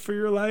fear for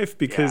your life,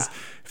 because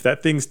if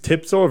that thing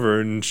tips over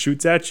and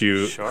shoots at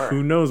you,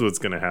 who knows what's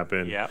going to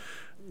happen? Yeah.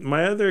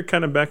 My other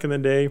kind of back in the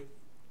day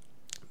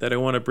that I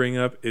want to bring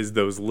up is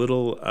those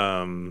little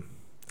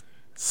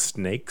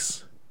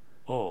snakes.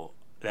 Oh,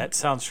 that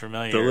sounds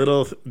familiar.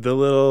 The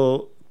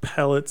little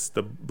pellets,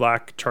 the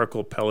black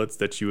charcoal pellets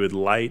that you would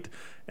light,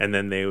 and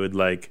then they would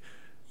would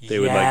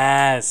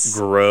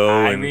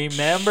grow. I and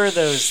remember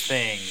those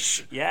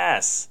things.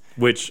 Yes.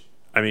 Which,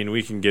 I mean,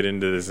 we can get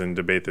into this and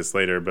debate this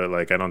later, but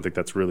like I don't think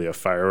that's really a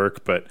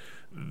firework. But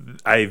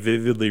I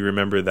vividly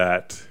remember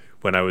that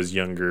when I was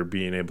younger,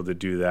 being able to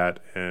do that,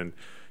 and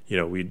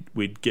we'd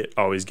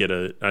always get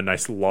a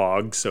nice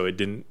log so it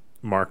didn't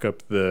mark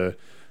up the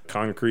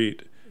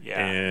concrete. Yeah.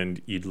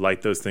 And you'd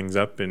light those things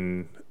up,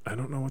 and I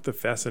don't know what the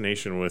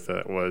fascination with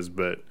that was,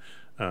 but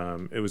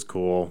it was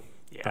cool.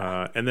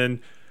 Yeah. And then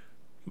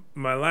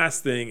my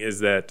last thing is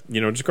that,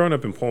 just growing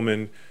up in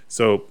Pullman,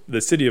 so the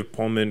city of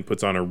Pullman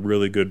puts on a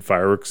really good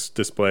fireworks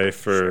display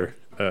for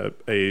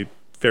a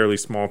fairly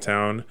small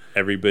town.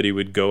 Everybody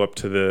would go up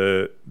to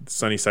the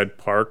Sunnyside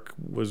Park,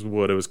 was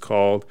what it was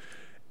called,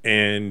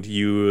 and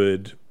you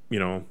would,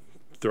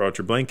 throw out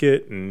your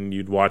blanket and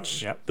you'd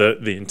watch. Yep.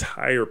 The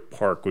entire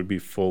park would be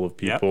full of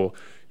people. Yep.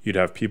 You'd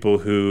have people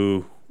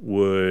who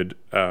would,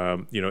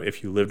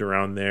 if you lived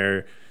around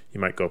there, you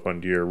might go up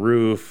onto your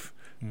roof,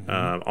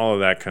 all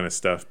of that kind of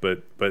stuff.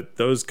 But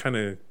those kind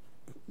of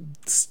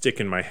stick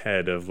in my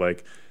head of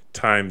like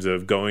times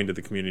of going to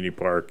the community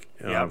park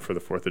for the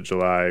 4th of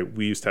July.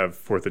 We used to have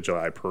 4th of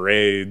July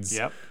parades.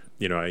 Yep.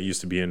 I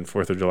used to be in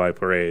 4th of July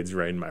parades,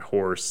 riding my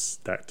horse,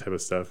 that type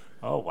of stuff.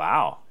 Oh,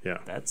 wow. Yeah.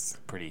 That's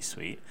pretty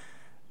sweet.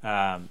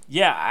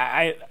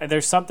 I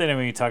there's something, I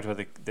mean, we talked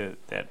about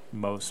that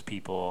most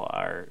people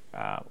are,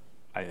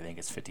 I think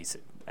it's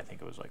 56. I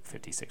think it was like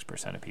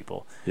 56% of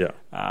people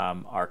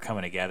are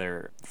coming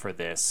together for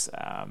this.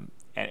 And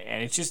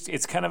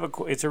it's kind of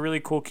it's a really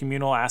cool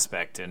communal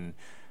aspect. And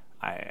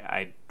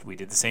we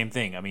did the same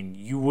thing. I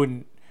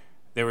mean,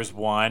 there was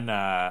one,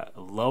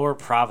 Lower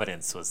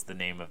Providence was the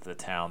name of the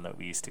town that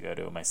we used to go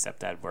to. My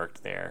stepdad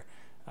worked there.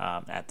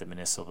 At the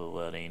municipal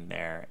building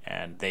there,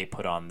 and they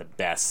put on the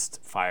best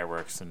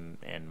fireworks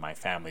in my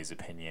family's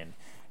opinion.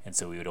 And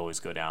so we would always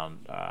go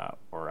down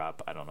or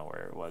up, I don't know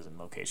where it was in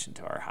location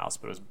to our house,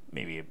 but it was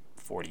maybe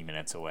 40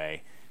 minutes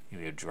away.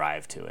 We would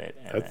drive to it.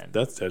 And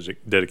that's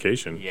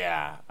dedication.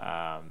 Yeah,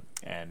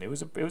 and it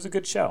was a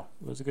good show.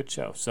 It was a good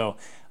show. So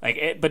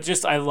but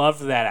just I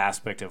loved that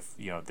aspect of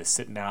the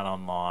sitting down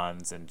on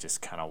lawns and just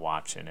kind of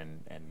watching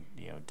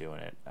and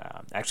doing it.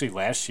 Actually,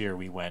 last year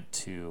we went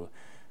to.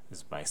 This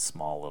is my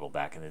small little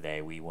back in the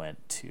day. We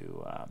went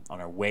to,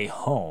 on our way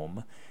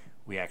home,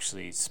 we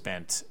actually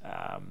spent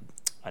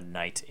a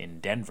night in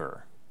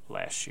Denver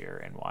last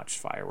year and watched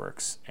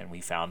fireworks. And we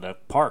found a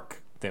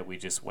park that we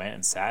just went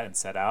and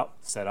set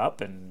up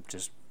and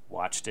just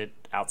watched it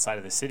outside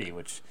of the city,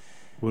 which...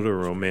 What a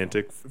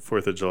romantic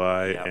 4th of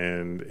July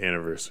and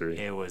anniversary.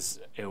 It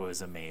was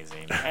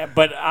amazing.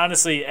 But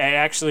honestly,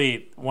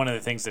 one of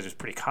the things that is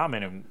pretty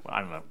common, and I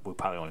don't know, we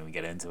probably won't even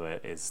get into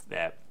it, is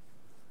that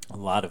a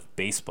lot of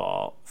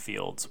baseball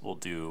fields will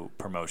do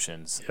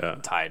promotions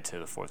tied to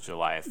the 4th of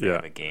July if they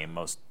have a game.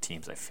 Most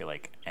teams, I feel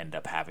like, end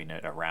up having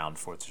it around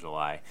 4th of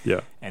July.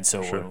 Yeah, and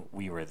so when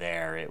we were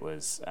there, it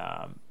was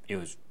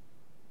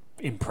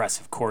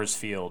impressive. Coors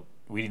Field,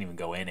 we didn't even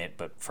go in it,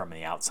 but from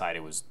the outside,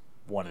 it was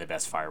one of the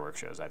best fireworks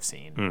shows I've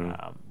seen.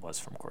 Was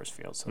from Coors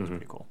Field, so it was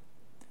pretty cool.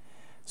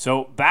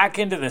 So back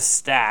into the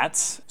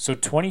stats. So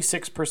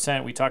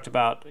 26%. We talked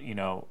about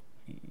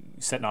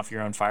setting off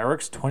your own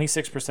fireworks.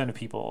 26% of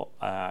people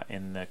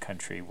in the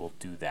country will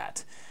do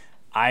that.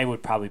 I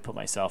would probably put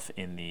myself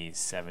in the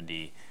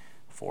 74%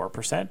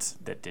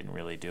 that didn't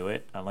really do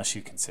it, unless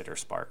you consider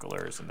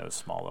sparklers and those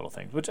small little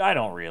things, which I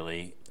don't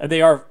really.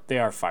 They are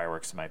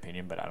fireworks in my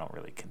opinion, but I don't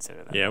really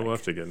consider them. Yeah, we'll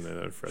have to get into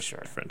that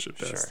friendship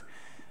test. Sure.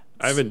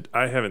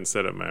 I haven't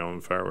set up my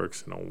own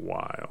fireworks in a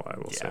while. I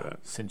will say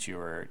that since you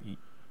were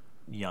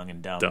young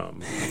and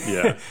dumb.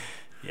 Yeah.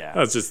 Yeah.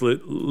 It's just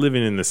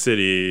living in the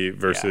city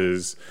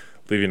versus. Yeah.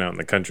 Living out in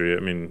the country, I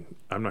mean,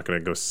 I'm not going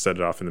to go set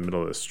it off in the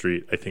middle of the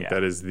street. I think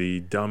that is the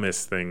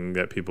dumbest thing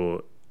that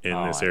people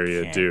in this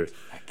area do.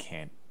 I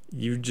can't.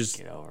 You just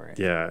get over it.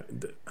 Yeah,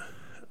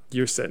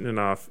 you're setting it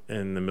off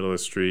in the middle of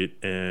the street,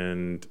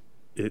 and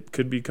it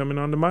could be coming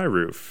onto my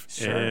roof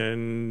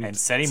and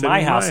setting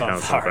my house on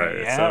fire.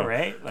 Yeah, so,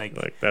 right. Like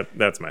that.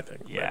 That's my thing.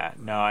 Yeah,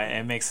 no,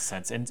 it makes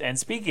sense. And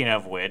speaking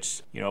of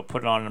which,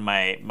 put it on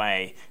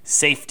my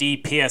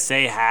safety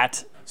PSA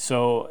hat.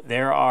 So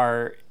there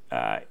are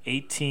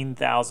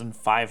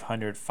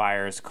 18,500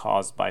 fires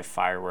caused by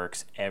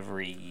fireworks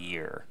every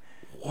year.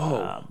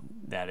 Whoa.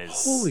 That is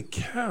holy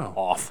cow.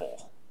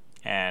 Awful.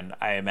 And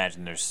I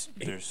imagine there's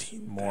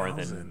more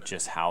than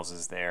just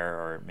houses there,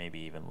 or maybe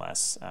even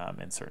less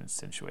in certain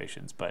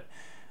situations. That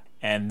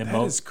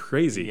is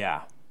crazy.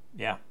 Yeah,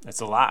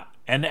 that's a lot.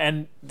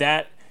 And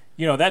that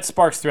that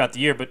sparks throughout the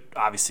year, but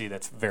obviously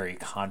that's very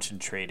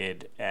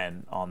concentrated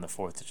and on the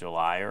 4th of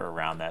July or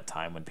around that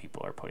time when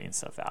people are putting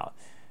stuff out.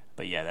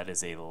 But yeah, that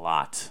is a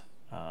lot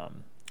of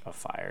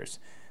fires.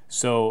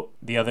 So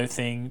the other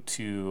thing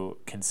to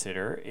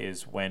consider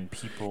is when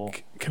people...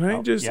 Can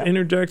I just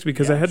interject?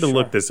 Because I had to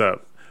look this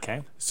up.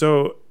 Okay.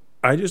 So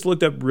I just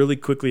looked up really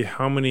quickly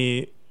how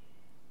many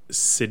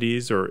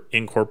cities or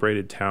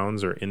incorporated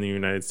towns are in the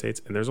United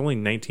States, and there's only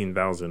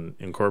 19,000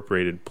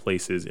 incorporated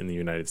places in the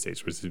United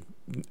States, which is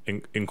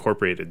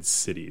incorporated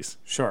cities.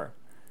 Sure.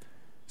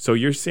 So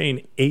you're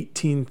saying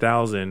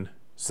 18,000.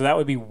 So that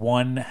would be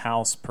one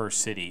house per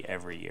city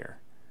every year.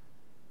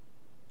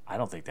 I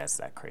don't think that's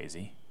that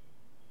crazy.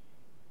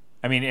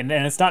 I mean, and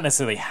it's not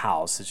necessarily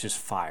house, it's just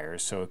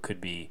fires. So it could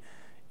be,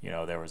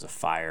 there was a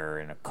fire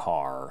in a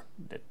car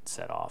that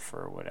set off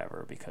or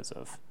whatever because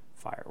of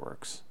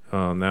fireworks.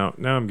 Oh, now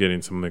I'm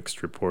getting some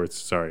mixed reports.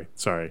 Sorry.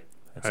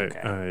 That's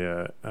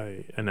okay.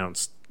 I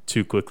announced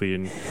too quickly,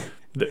 and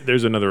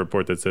there's another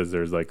report that says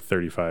there's like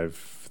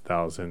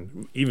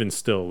 35,000. Even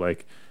still,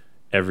 like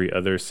every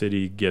other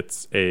city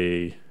gets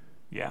a.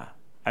 Yeah,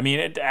 I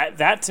mean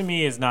that to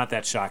me is not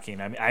that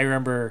shocking. I mean, I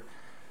remember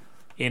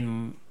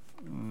in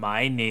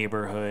my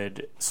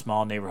neighborhood,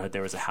 small neighborhood,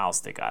 there was a house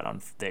that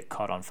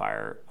caught on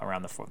fire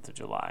around the 4th of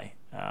July,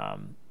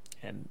 and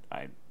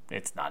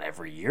it's not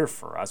every year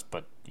for us,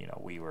 but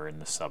we were in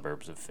the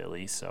suburbs of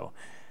Philly, so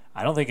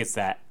I don't think it's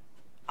that.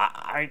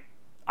 I'm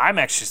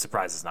actually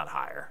surprised it's not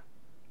higher,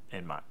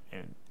 in my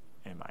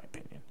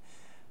opinion.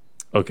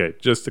 Okay,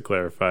 just to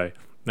clarify,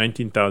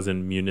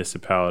 19,000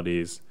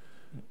 municipalities,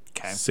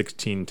 okay.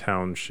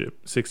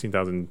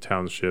 16,000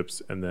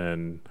 townships, and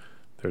then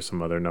there's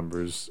some other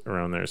numbers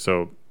around there.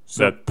 So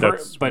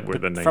that's but where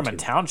the 19. From a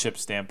township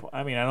standpoint,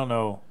 I mean, I don't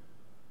know.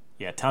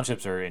 Yeah,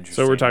 townships are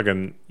interesting. So we're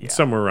talking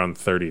somewhere around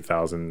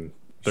 30,000,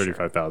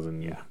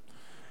 35,000. Yeah.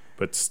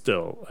 But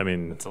still, I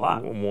mean, it's a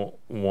lot.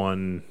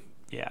 One.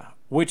 Yeah.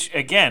 Which,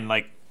 again,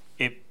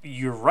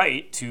 you're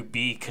right to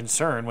be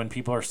concerned when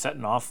people are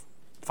setting off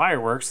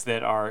fireworks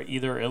that are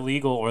either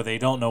illegal or they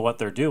don't know what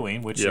they're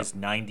doing, which is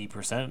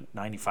 90%,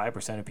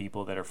 95% of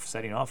people that are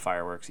setting off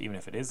fireworks, even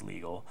if it is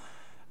legal.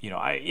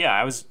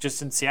 I was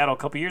just in Seattle a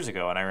couple years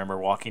ago, and I remember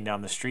walking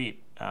down the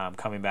street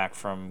coming back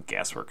from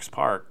Gasworks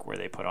Park where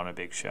they put on a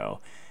big show,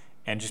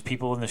 and just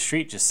people in the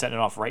street just setting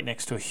it off right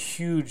next to a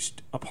huge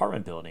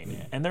apartment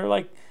building. And they're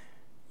like,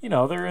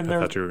 they're in their...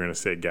 I thought you were going to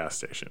say gas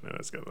station, and I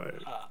was going to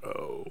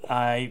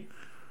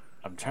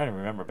I'm trying to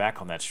remember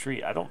back on that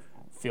street. I don't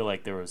feel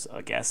like there was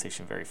a gas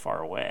station very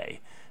far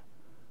away,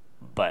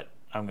 but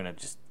I'm going to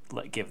just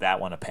give that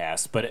one a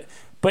pass. But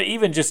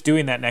even just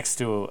doing that next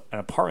to an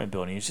apartment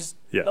building is just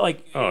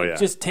it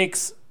just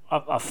takes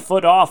a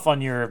foot off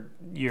on your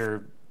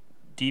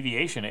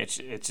deviation. It's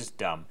just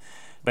dumb.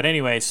 But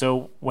anyway,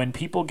 so when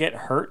people get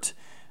hurt,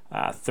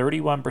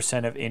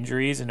 31% of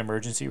injuries in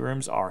emergency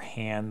rooms are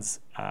hands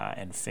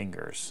and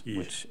fingers,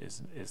 which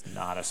is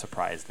not a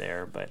surprise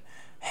there. But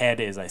head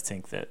is, I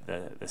think,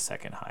 the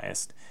second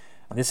highest.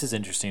 This is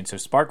interesting. So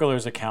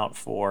sparklers account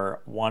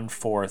for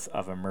 1/4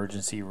 of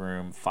emergency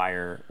room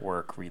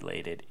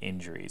firework-related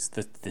injuries.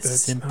 That's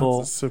simple,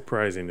 not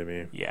surprising to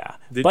me. Yeah,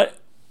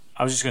 but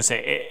I was just going to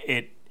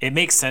say it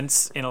makes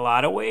sense in a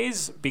lot of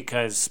ways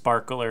because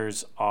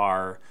sparklers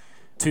are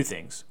two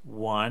things.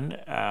 One,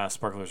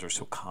 sparklers are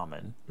so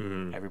common;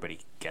 everybody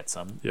gets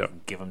them. Yeah,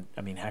 give them.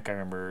 I mean, heck, I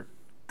remember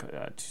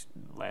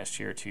last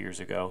year, 2 years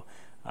ago.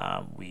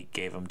 We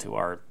gave them to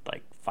our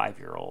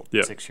 5-year-old,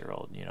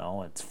 6-year-old.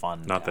 It's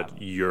fun. Not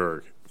that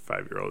your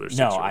 5-year-old or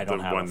 6-year-old. No, I don't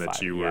the have one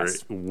that you were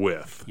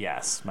with.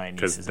 Yes, my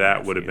nieces. Because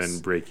that would have been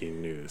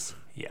breaking news.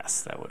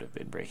 Yes, that would have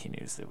been breaking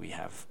news that we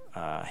have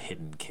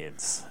hidden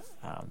kids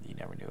you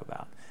never knew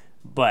about.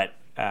 But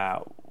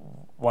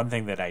one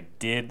thing that I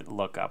did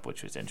look up,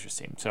 which was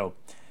interesting. So,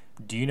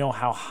 do you know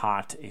how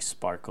hot a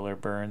sparkler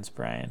burns,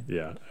 Brian?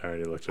 Yeah, I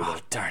already looked it up. Oh,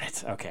 darn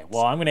it. Okay,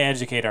 well, I'm going to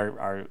educate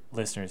our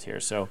listeners here.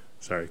 So,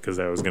 sorry, because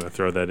I was going to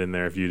throw that in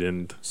there if you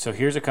didn't. So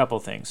here's a couple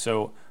things.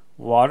 So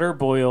water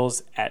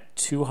boils at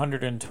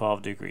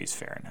 212 degrees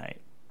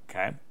Fahrenheit.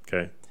 Okay?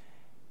 Okay.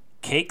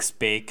 Cakes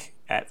bake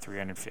at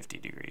 350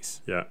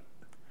 degrees. Yeah.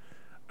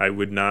 I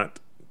would not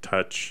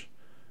touch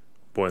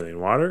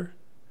boiling water.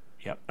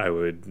 Yep. I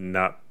would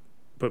not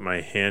put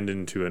my hand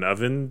into an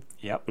oven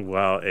Yep.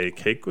 while a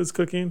cake was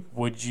cooking.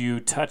 Would you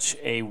touch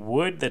a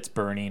wood that's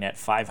burning at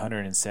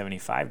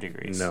 575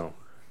 degrees? No.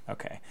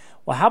 Okay.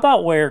 Well, how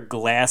about where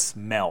glass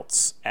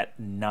melts at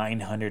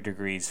 900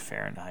 degrees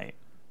Fahrenheit?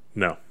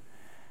 No.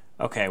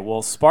 Okay.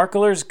 Well,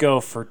 sparklers go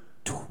for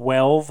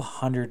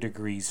 1,200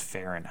 degrees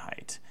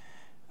Fahrenheit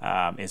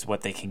is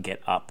what they can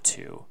get up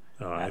to.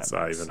 Oh, I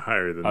saw even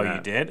higher than that. Oh,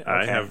 you did?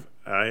 Okay.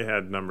 I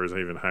had numbers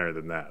even higher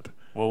than that.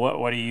 Well,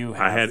 what do you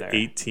have I had there?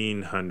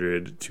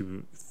 1,800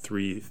 to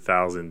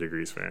 3,000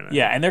 degrees Fahrenheit.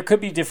 Yeah, and there could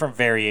be different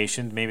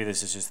variations. Maybe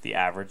this is just the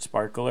average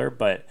sparkler,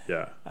 but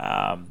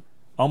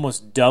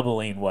almost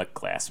doubling what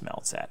glass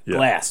melts at. Yeah.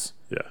 Glass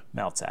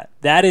melts at.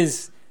 That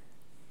is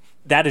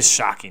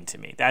shocking to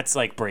me. That's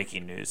like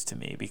breaking news to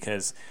me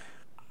because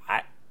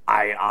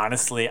I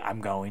honestly, I'm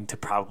going to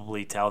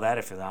probably tell that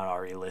if they're not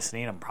already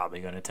listening. I'm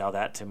probably going to tell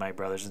that to my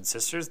brothers and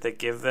sisters that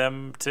give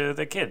them to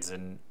the kids.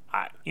 And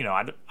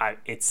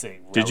it's a.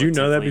 Did you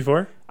know that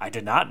before? I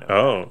did not know.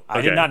 Oh, that.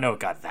 I did not know it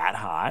got that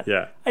hot.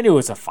 Yeah, I knew it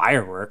was a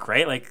firework,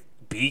 right? Like,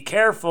 be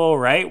careful,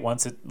 right?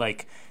 Once it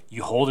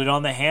you hold it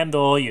on the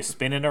handle, you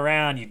spin it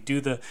around, you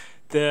do the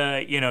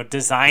the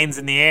designs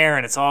in the air,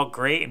 and it's all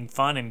great and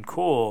fun and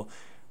cool.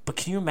 But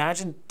can you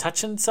imagine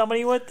touching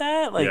somebody with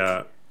that? Like,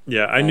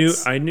 yeah. I knew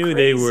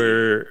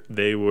crazy.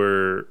 they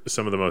were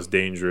some of the most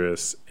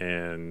dangerous,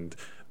 and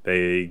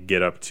they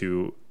get up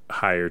to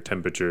higher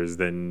temperatures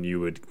than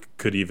you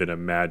could even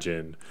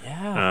imagine.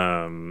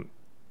 Yeah.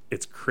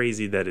 It's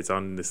crazy that it's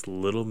on this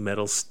little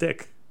metal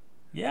stick.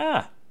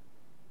 Yeah.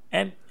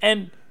 And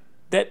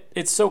that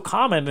it's so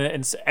common,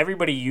 and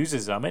everybody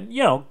uses them,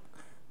 and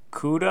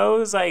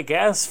kudos, I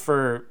guess,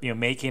 for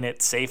making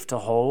it safe to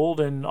hold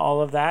and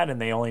all of that, and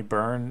they only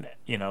burn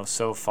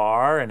so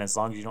far, and as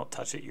long as you don't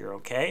touch it, you're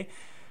okay.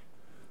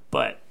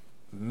 But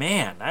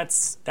man,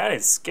 that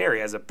is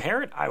scary. As a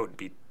parent, I would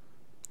be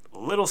a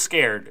little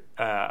scared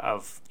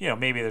of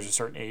maybe there's a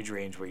certain age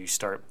range where you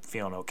start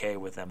feeling okay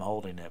with them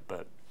holding it,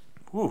 but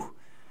whew,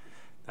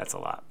 that's a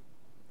lot.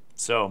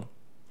 So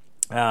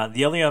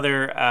the only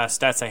other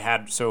stats I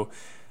had, so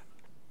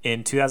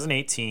in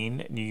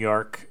 2018, New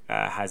York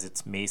has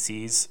its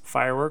Macy's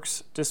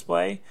fireworks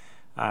display,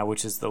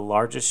 which is the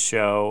largest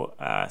show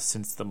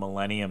since the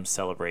Millennium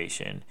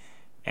Celebration,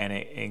 and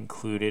it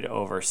included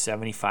over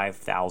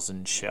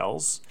 75,000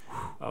 shells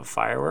of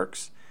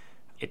fireworks.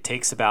 It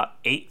takes about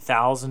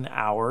 8,000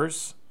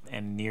 hours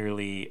and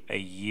nearly a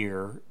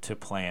year to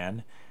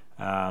plan,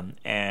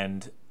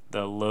 and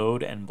the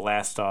load and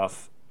blast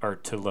off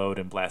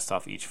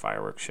each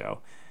fireworks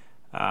show.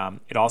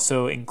 It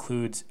also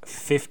includes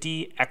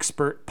 50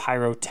 expert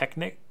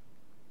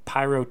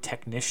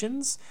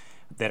pyrotechnicians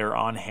that are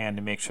on hand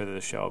to make sure that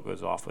the show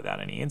goes off without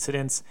any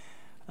incidents.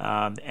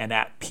 And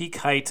at peak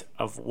height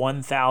of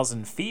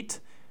 1,000 feet,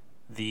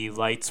 the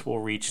lights will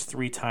reach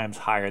 3 times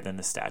higher than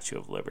the Statue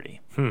of Liberty.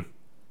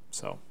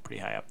 So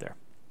pretty high up there.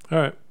 All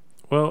right.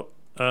 Well,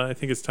 I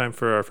think it's time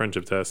for our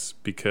friendship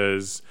test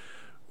because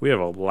we have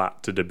a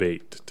lot to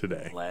debate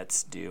today.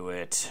 Let's do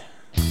it.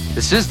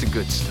 This is the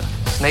good stuff.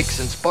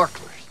 Snakes and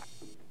sparklers.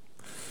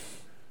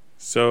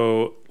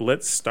 So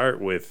let's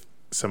start with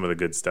some of the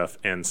good stuff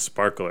and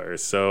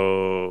sparklers.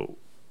 So,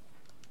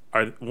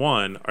 are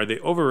they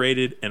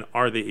overrated, and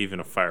are they even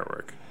a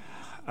firework?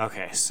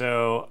 Okay,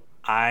 so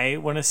I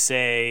want to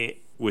say,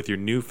 with your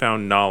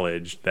newfound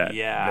knowledge that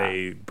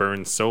they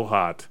burn so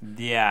hot.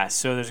 Yeah,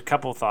 so there's a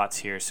couple thoughts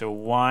here. So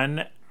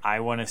one, I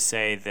want to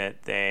say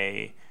that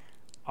they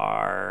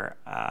are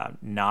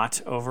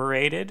not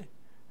overrated,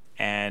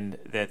 and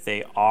that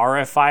they are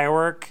a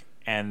firework,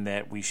 and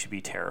that we should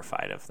be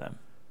terrified of them.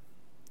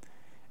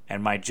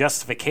 And my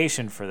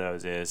justification for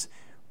those is,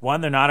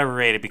 one, they're not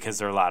overrated because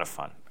they're a lot of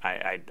fun.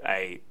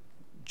 I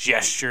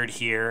gestured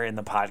here in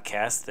the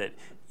podcast that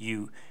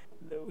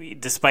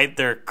despite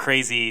their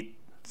crazy,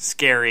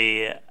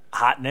 scary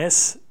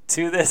hotness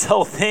to this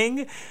whole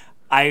thing,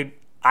 I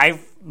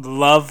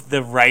love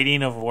the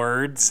writing of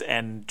words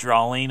and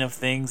drawing of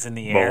things in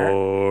the air.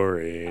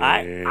 Boring.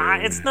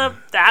 It's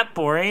not that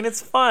boring.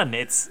 It's fun.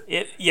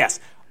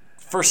 Yes.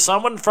 For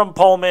someone from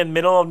Pullman,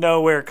 middle of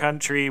nowhere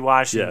country,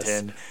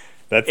 Washington. Yes.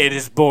 It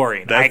is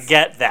boring. I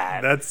get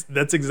that.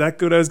 That's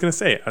exactly what I was going to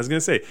say. I was going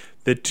to say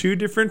the two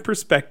different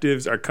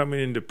perspectives are coming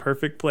into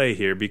perfect play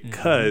here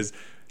because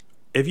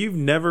if you've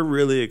never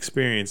really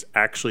experienced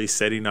actually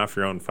setting off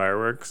your own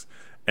fireworks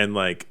and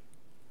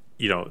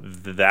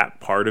that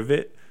part of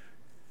it,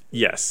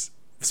 yes,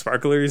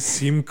 sparklers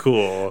seem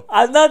cool.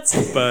 I'm not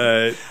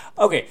but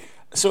okay,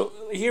 so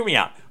hear me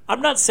out.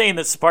 I'm not saying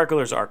that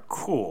sparklers are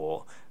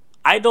cool.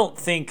 I don't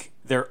think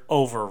they're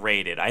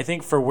overrated. I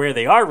think for where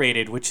they are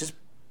rated, which is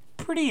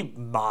pretty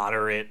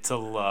moderate to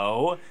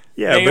low.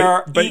 Yeah, they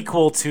are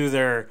equal to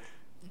their.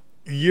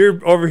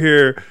 You're over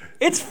here.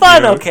 It's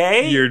fun,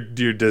 okay?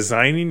 You're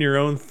designing your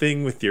own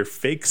thing with your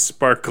fake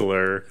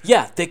sparkler.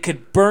 Yeah, they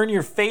could burn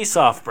your face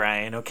off,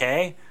 Brian.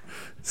 Okay,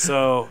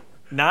 so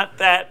not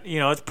that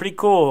it's pretty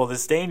cool.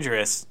 It's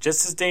dangerous,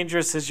 just as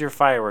dangerous as your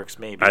fireworks,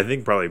 maybe. I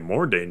think probably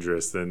more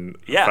dangerous than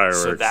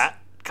fireworks. So that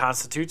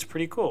constitutes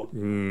pretty cool.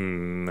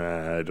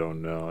 I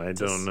don't know.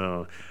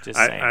 Just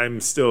saying.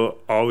 I'm still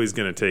always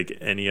going to take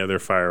any other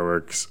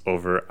fireworks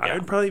over. Yeah. I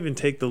would probably even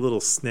take the little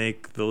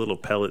snake, the little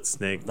pellet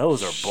snake.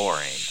 Those are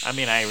boring. I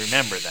mean, I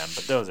remember them,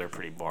 but those are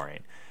pretty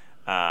boring.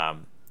 I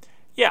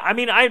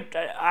mean,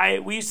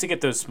 we used to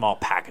get those small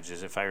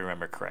packages, if I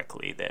remember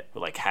correctly, that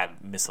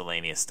had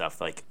miscellaneous stuff.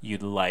 Like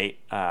you'd light,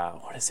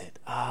 what is it?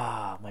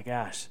 Oh my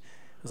gosh,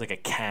 it was like a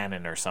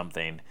cannon or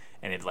something,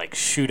 and it'd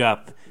shoot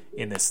up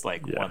in this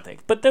one thing.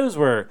 But those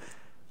were,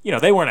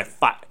 they weren't a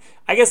fire.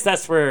 I guess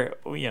that's where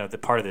the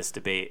part of this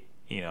debate,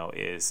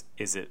 is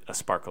it a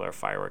sparkler or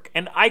firework?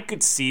 And I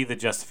could see the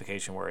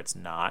justification where it's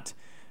not.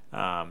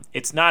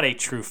 It's not a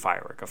true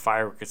firework. A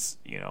firework is,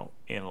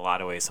 in a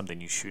lot of ways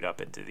something you shoot up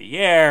into the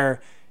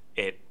air.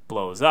 It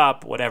blows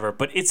up, whatever.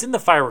 But it's in the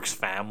fireworks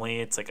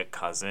family. It's like a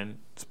cousin.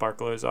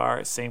 Sparklers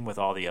are. Same with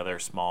all the other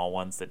small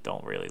ones that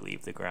don't really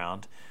leave the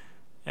ground.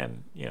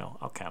 And,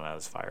 I'll count that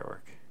as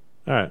firework.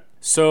 All right.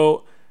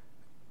 So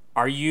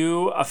are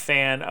you a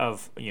fan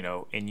of,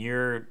 in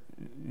your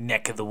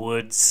neck of the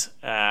woods.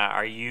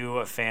 Are you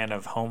a fan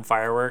of home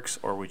fireworks,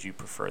 or would you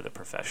prefer the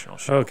professional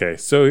show? Okay,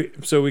 so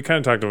we kind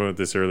of talked about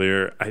this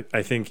earlier.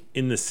 I think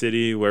in the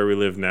city where we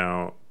live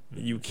now,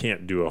 you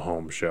can't do a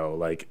home show.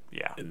 Like,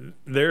 Yeah.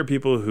 there are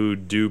people who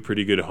do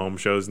pretty good home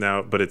shows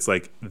now, but it's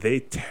like they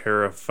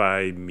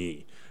terrify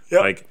me.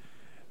 Yep. Like,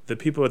 the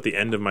people at the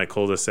end of my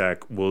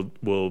cul-de-sac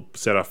will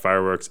set off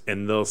fireworks,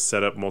 and they'll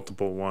set up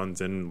multiple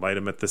ones and light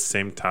them at the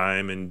same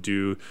time and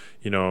do,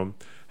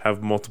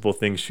 have multiple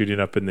things shooting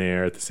up in the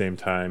air at the same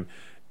time.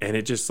 And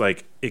it just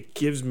like, it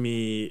gives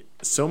me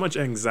so much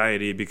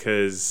anxiety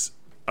because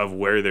of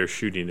where they're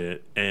shooting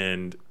it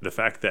and the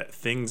fact that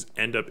things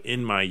end up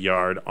in my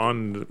yard,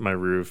 on my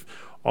roof,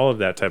 all of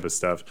that type of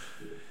stuff.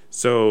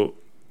 So,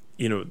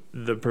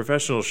 the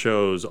professional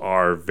shows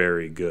are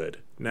very good.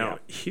 Now,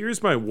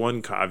 here's my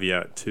one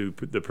caveat to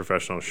the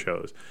professional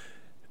shows.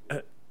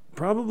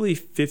 Probably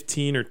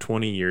 15 or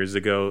 20 years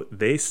ago,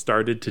 they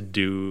started to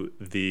do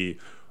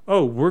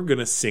we're going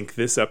to sync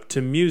this up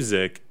to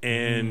music,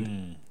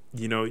 and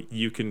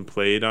you can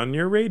play it on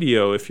your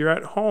radio if you're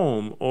at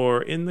home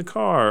or in the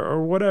car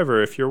or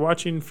whatever, if you're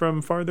watching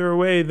from farther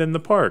away than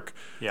the park.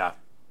 Yeah.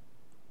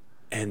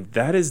 And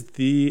that is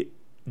the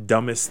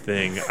dumbest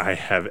thing I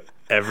have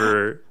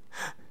ever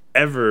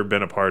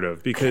been a part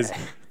of, because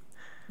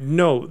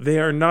no, they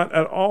are not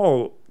at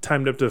all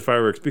timed up to the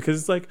fireworks, because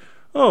it's like,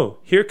 oh,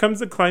 here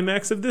comes the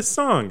climax of this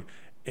song.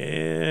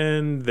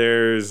 And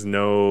there's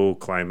no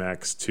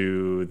climax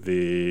to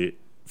the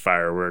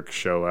fireworks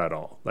show at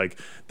all. Like,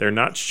 they're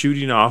not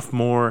shooting off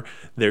more.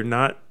 They're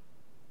not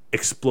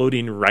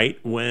exploding right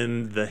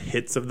when the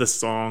hits of the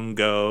song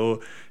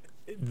go.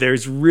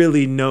 There's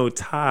really no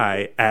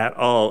tie at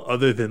all,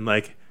 other than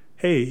like,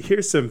 hey,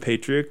 here's some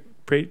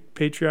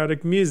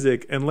patriotic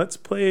music, and let's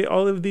play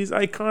all of these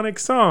iconic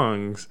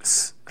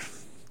songs.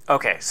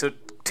 Okay, so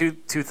two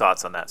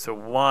thoughts on that. So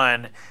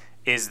one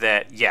is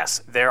that,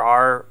 yes, there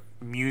are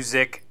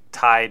music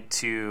tied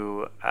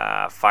to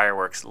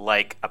fireworks,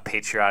 like a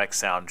patriotic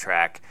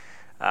soundtrack,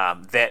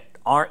 that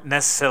aren't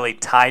necessarily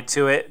tied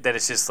to it, that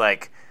it's just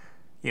like,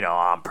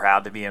 I'm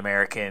proud to be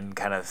American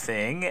kind of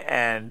thing,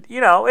 and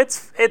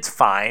it's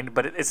fine,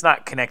 but it's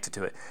not connected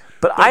to it.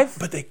 But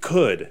they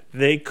could,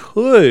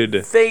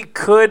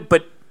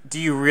 but do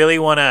you really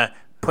want to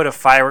put a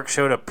fireworks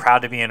show to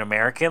Proud to be an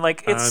American?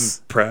 Like, it's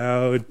I'm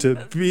proud to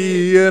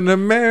be an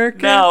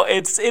American. No,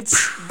 it's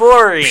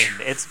boring.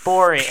 It's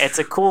boring. It's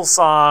a cool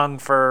song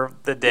for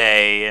the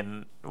day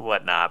and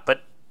whatnot,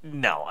 but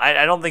no,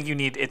 I don't think you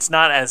need. It's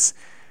not as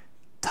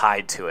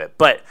tied to it.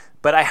 But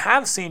I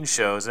have seen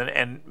shows,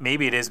 and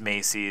maybe it is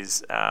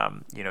Macy's,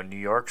 New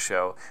York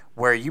show,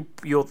 where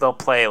they'll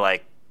play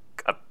like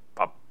a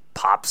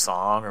pop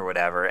song or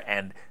whatever,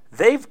 and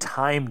they've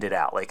timed it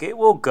out. Like, it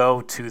will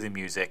go to the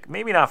music.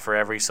 Maybe not for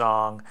every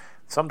song.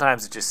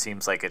 Sometimes it just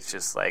seems like it's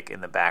just like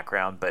in the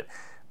background, but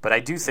I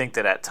do think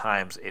that at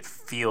times it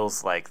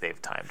feels like they've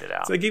timed it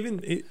out. It's like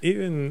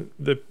even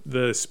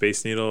the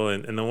Space Needle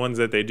and the ones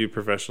that they do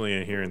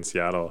professionally here in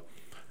Seattle.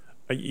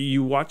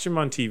 You watch them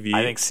on TV.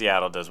 I think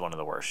Seattle does one of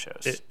the worst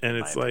shows.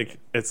 It's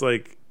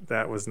like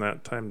that was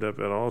not timed up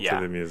at all to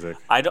the music.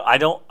 I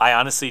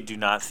honestly do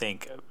not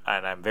think,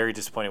 and I'm very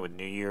disappointed with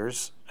New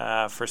Year's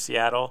for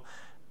Seattle.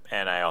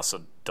 And I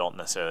also don't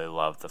necessarily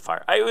love the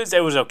fire.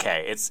 It was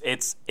okay.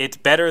 It's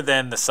better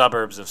than the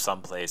suburbs of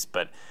someplace,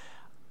 but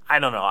I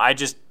don't know. I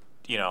just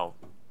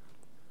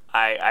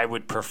I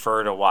would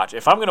prefer to watch,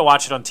 if I'm going to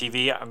watch it on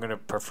TV, I'm going to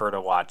prefer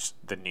to watch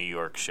the New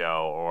York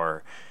show,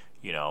 or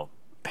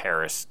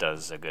Paris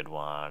does a good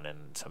one,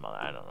 and some other,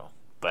 I don't know.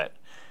 But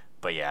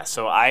yeah.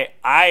 So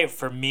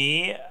for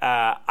me,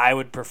 I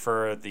would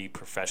prefer the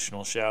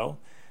professional show,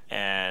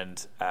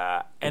 and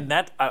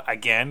that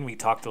again, we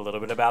talked a little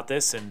bit about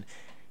this, and.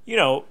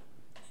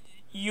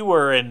 You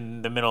were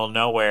in the middle of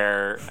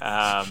nowhere,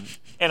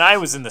 and I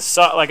was in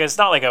the like, it's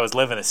not like I was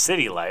living a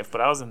city life,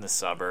 but I was in the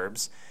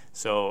suburbs.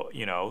 So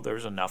there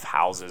was enough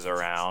houses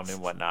around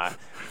and whatnot.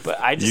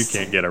 But you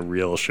can't get a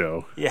real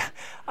show. Yeah,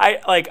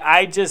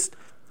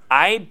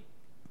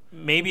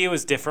 maybe it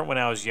was different when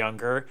I was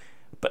younger,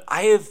 but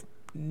I have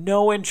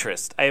no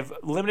interest. I have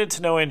limited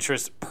to no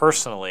interest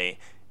personally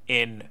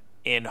in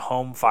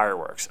home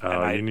fireworks.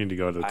 Oh, you need to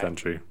go to the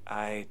country.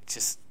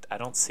 I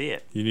don't see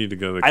it. You need to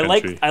go to the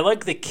country. I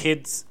like the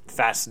kids'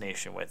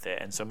 fascination with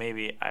it, and so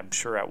maybe, I'm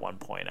sure at one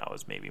point I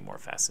was maybe more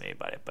fascinated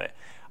by it, but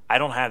I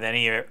don't have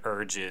any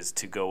urges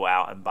to go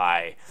out and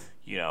buy,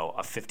 a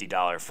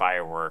 $50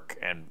 firework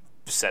and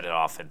set it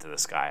off into the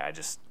sky.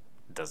 It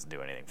doesn't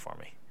do anything for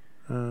me.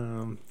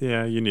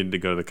 Yeah, you need to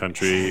go to the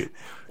country.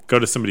 Go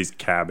to somebody's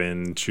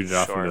cabin, shoot it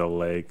off into the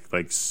lake,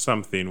 like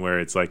something where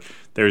it's like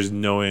there's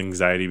no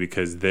anxiety,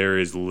 because there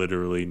is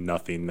literally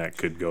nothing that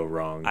could go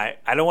wrong. I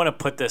don't want to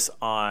put this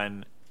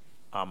on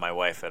my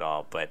wife at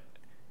all, but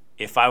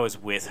if I was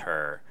with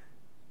her,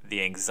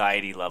 the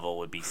anxiety level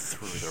would be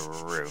through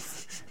the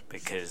roof,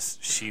 because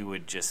she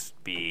would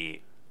just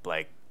be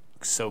like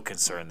so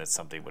concerned that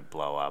something would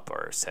blow up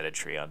or set a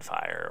tree on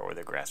fire or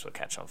the grass would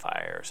catch on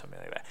fire or something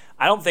like that.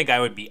 I don't think I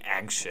would be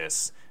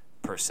anxious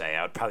per se.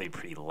 I would probably be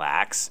pretty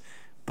lax,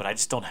 but I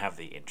just don't have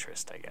the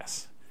interest, I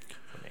guess,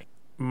 for me.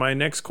 My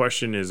next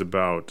question is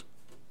about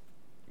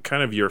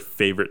kind of your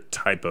favorite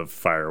type of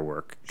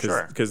firework.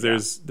 Sure. Because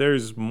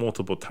there's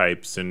multiple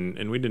types,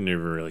 and we didn't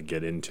even really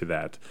get into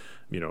that,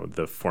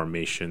 the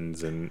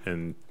formations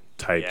and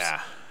types.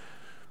 Yeah.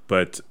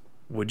 But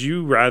would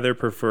you rather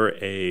prefer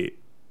a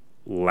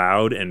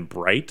loud and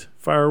bright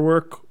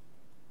firework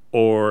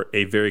or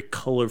a very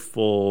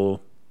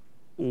colorful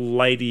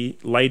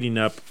lighting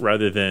up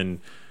rather than...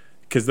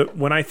 Because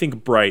when I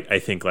think bright, I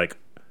think like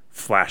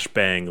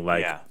flashbang,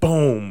 like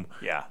boom.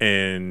 Yeah.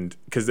 And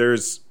because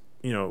there's,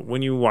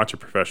 when you watch a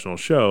professional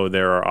show,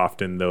 there are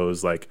often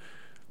those like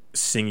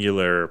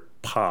singular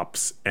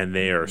pops, and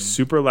they are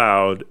super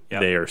loud.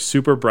 Yep. They are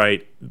super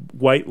bright,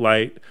 white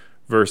light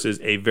versus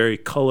a very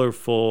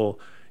colorful,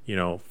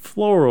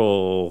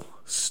 floral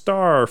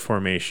star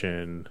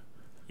formation.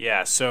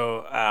 Yeah.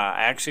 So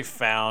I actually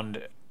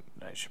found,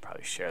 I should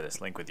probably share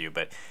this link with you,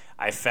 but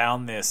I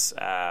found this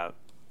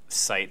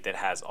site that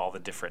has all the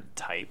different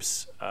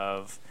types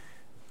of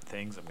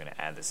things. I'm going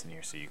to add this in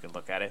here so you can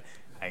look at it.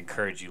 I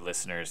encourage you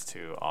listeners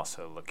to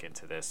also look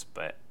into this,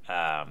 but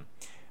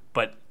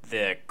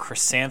the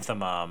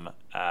chrysanthemum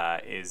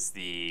is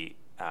the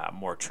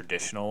more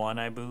traditional one,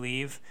 I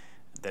believe,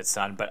 that's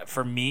done. But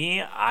for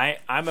me,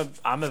 I'm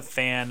a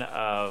fan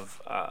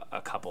of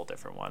a couple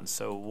different ones.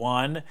 So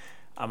one,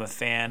 I'm a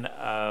fan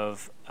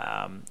of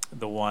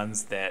the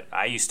ones that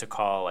I used to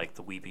call like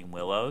the weeping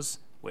willows,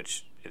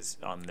 which is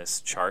on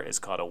this chart is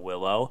called a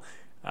willow,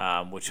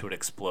 which would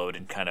explode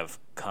and kind of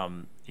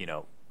come,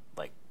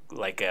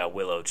 like a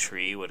willow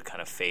tree would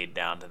kind of fade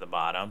down to the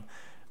bottom.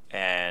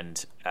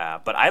 And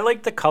but I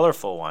like the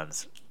colorful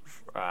ones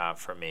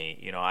for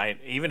me.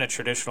 Even a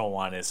traditional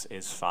one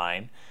is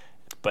fine,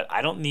 but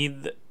I don't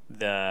need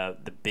the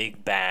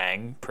big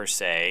bang per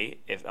se,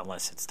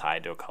 unless it's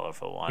tied to a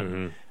colorful one.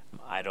 Mm-hmm.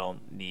 I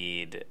don't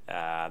need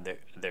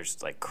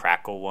there's like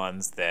crackle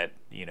ones that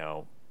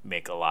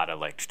make a lot of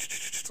like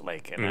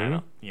and I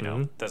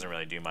don't, doesn't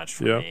really do much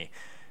for me.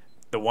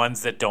 The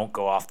ones that don't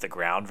go off the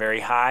ground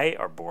very high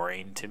are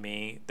boring to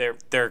me.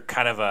 They're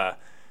kind of a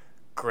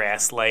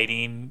grass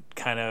lighting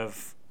kind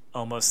of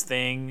almost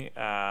thing,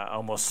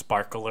 almost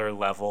sparkler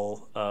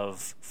level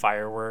of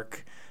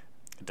firework.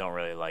 I don't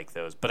really like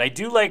those, but I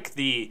do like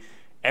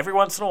every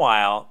once in a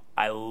while,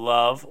 I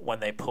love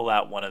when they pull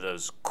out one of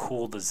those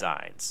cool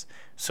designs.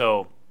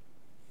 So,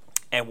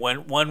 and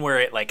one where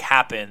it like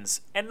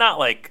happens, and not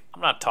like, I'm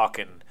not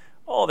talking,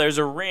 oh, there's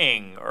a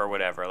ring or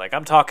whatever. Like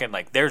I'm talking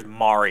like there's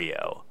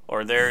Mario,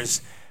 or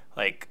there's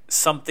like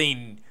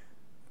something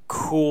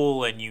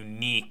cool and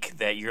unique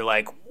that you're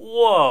like,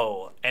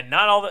 whoa. And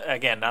not all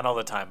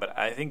the time, but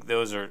I think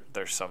they're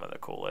some of the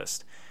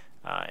coolest,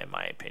 in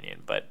my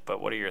opinion. But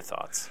what are your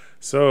thoughts?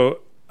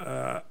 So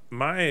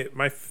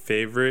my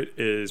favorite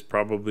is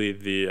probably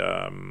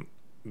the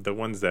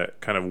ones that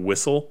kind of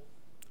whistle.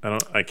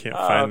 I can't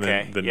find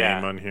the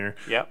name on here.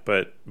 Yep.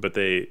 But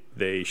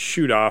they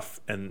shoot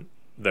off, and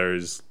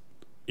there's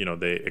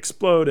they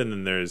explode, and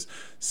then there's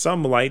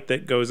some light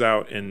that goes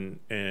out, and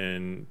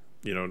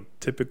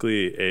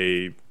typically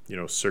a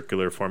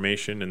circular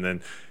formation, and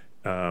then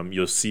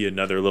you'll see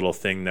another little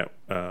thing that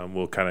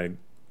will kind of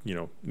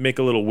make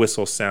a little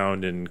whistle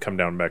sound and come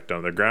back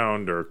down the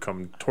ground or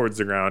come towards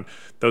the ground.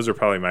 Those are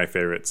probably my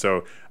favorite.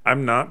 So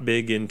I'm not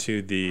big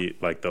into the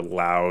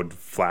loud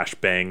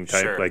flashbang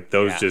type. Sure. Like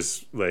those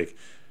just like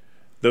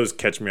those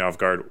catch me off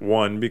guard.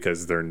 One,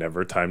 because they're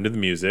never timed to the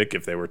music.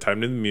 If they were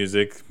timed to the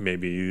music,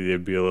 maybe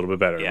it'd be a little bit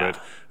better. Yeah.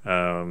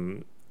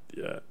 But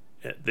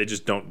they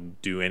just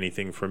don't do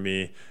anything for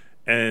me.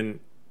 And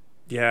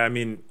yeah, I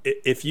mean,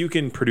 if you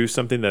can produce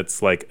something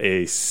that's like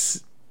a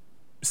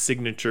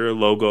signature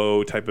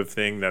logo type of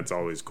thing, that's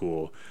always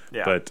cool.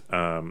 Yeah. But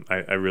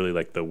I really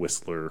like the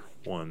Whistler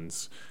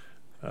ones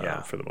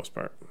for the most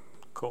part.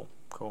 Cool.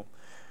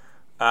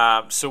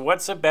 So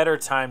what's a better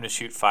time to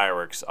shoot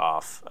fireworks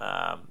off?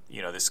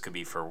 This could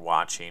be for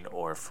watching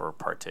or for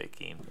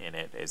partaking in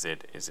it. Is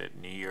it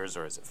New Year's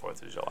or is it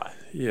 4th of July?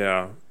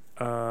 Yeah.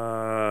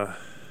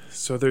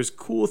 So there's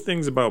cool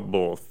things about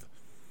both.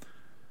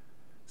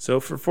 So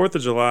for 4th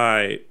of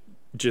July,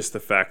 just the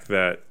fact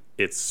that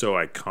it's so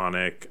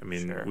iconic. I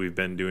mean, Sure. We've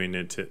been doing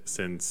it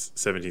since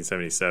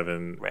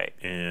 1777. Right.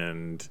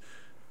 And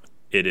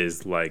it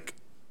is like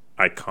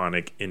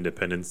iconic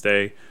Independence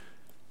Day.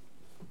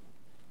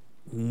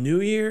 New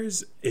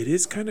Year's, it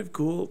is kind of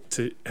cool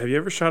to... Have you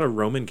ever shot a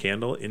Roman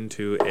candle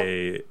into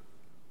a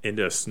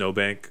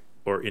snowbank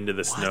or into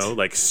the snow?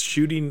 Like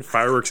shooting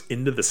fireworks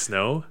into the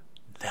snow?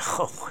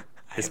 No.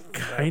 It's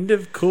kind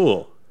of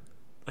cool.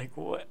 Like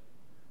what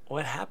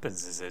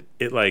happens? Is it...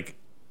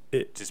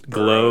 It just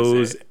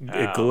glows. it.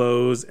 It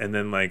glows, and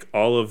then like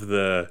all of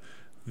the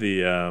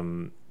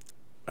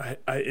I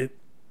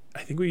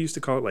think we used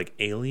to call it like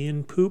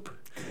alien poop,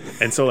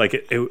 and so like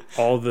it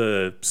all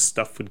the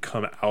stuff would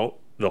come out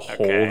the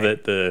hole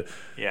that the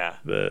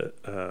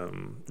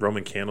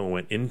Roman candle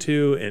went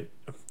into, and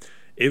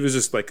it was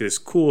just like this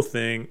cool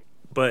thing.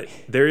 But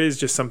there is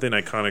just something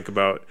iconic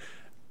about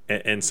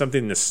and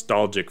something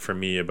nostalgic for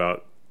me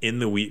about in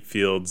the wheat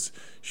fields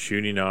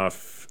shooting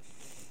off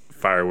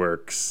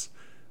fireworks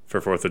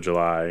for 4th of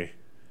July.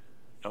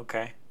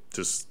 Okay.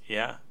 Just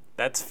yeah,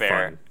 that's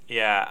fair. Fun.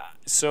 Yeah.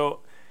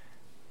 So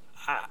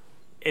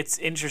it's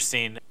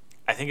interesting.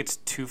 I think it's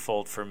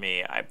twofold for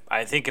me.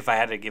 I think if I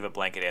had to give a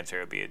blanket answer,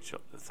 it would be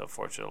the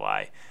 4th of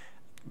July,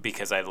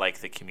 because I like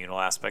the communal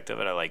aspect of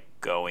it. I like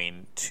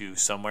going to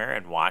somewhere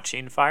and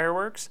watching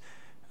fireworks.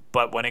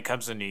 But when it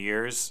comes to New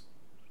Year's,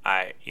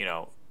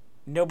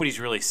 nobody's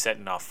really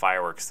setting off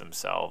fireworks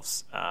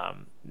themselves.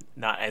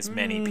 Not as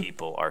many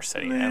people are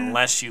setting,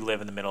 unless you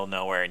live in the middle of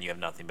nowhere and you have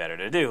nothing better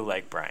to do,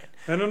 like Brian.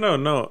 I don't know.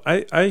 No,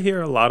 I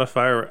hear a lot of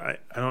fireworks.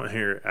 I don't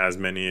hear as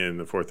many in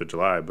the 4th of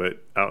July,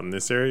 but out in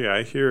this area,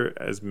 I hear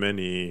as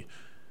many.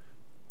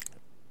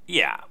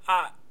 Yeah.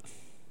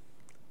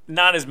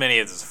 Not as many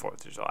as the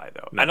 4th of July,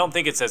 though. No. I don't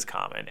think it's as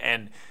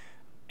common.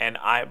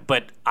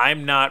 But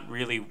I'm not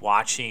really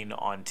watching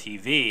on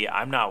TV.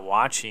 I'm not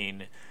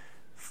watching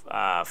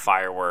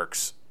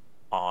fireworks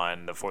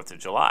on the 4th of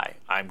July.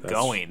 I'm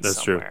going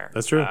somewhere.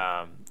 That's true.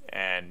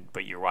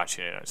 But you're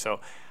watching it.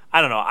 So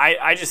I don't know.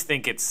 I just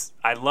think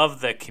I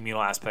love the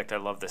communal aspect. I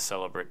love the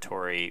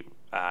celebratory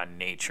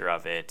nature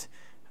of it.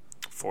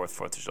 4th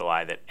of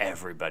July, that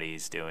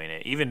everybody's doing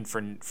it. Even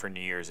for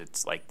New Year's,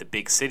 it's like the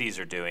big cities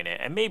are doing it,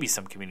 and maybe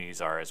some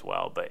communities are as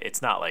well, but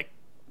it's not like,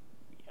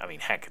 I mean,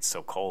 heck, it's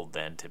so cold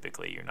then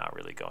typically you're not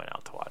really going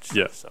out to watch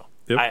stuff. So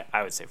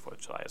I would say 4th of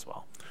July as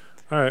well.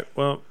 All right.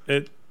 Well,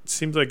 it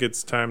seems like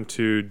it's time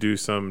to do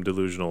some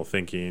delusional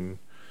thinking.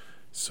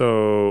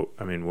 So,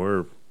 I mean,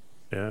 we're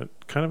at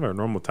kind of our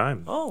normal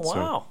time. Oh,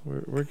 wow.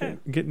 So we're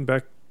getting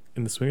back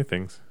in the swing of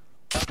things.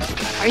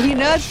 Are you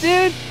nuts,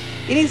 dude?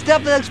 You need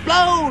stuff to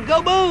explode.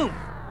 Go boom.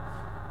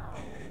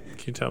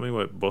 Can you tell me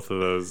what both of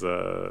those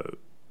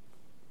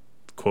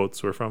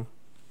quotes were from?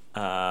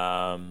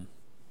 I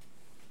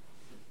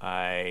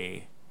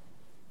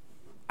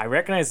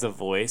recognize the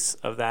voice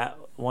of that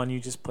one you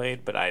just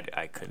played, but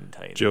I couldn't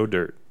tell you. Joe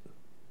Dirt.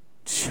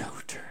 Joe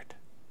Dirt.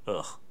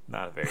 Ugh,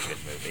 not a very good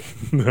movie.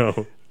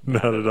 No,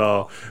 not at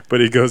all. But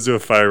he goes to a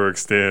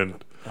fireworks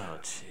stand. Oh,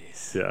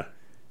 jeez. Yeah.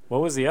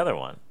 What was the other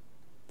one?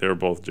 They were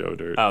both Joe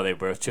Dirt. Oh, they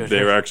were both Joe Dirt?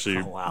 They were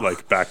actually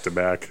like back to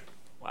back.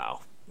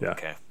 Wow. Yeah.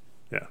 Okay.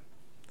 Yeah.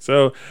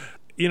 So,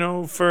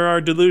 for our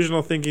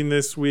delusional thinking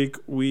this week,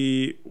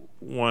 we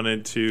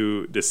wanted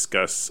to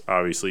discuss,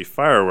 obviously,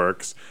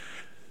 fireworks.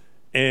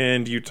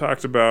 And you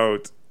talked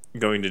about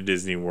going to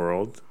Disney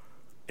World.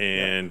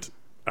 And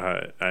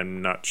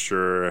I'm not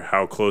sure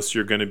how close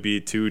you're going to be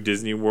to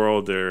Disney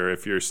World, or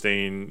if you're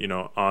staying,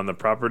 on the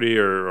property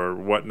or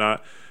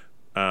whatnot.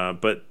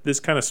 But this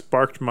kind of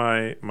sparked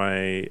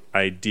my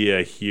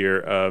idea here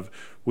of,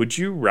 would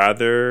you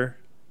rather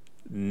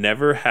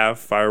never have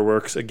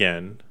fireworks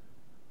again,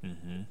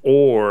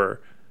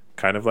 or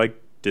kind of like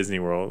Disney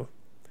World,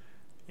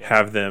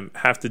 have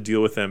to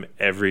deal with them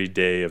every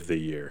day of the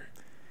year?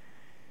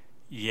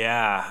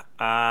 Yeah.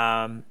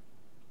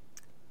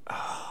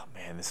 Oh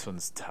man, this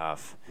one's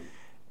tough.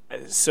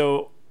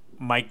 So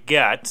my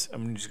gut,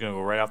 I'm just going to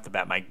go right off the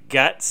bat. My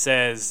gut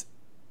says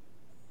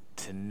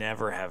to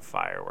never have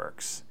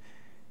fireworks.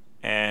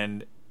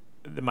 And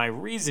my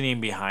reasoning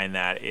behind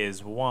that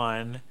is,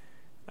 one,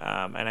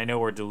 and I know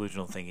we're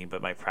delusional thinking,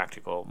 but my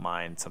practical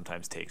mind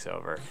sometimes takes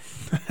over.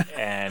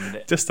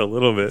 And just a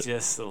little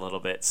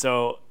bit.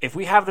 So if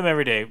we have them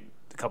every day,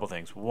 a couple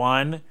things.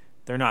 One,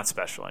 they're not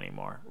special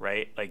anymore,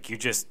 right? Like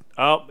it's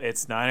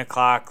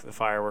 9:00, the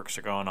fireworks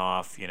are going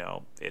off.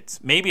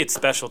 Maybe it's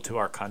special to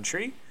our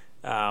country,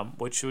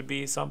 which would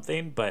be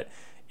something. But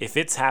if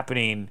it's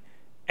happening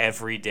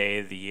every day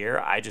of the year,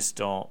 I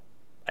don't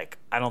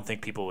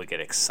think people would get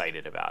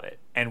excited about it.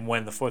 And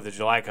when the 4th of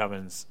July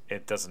comes,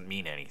 it doesn't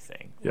mean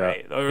anything,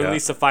 right? Or at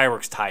least the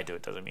fireworks tied to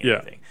it doesn't mean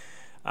anything.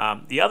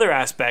 The other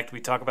aspect,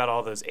 we talk about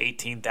all those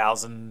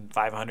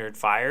 18,500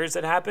 fires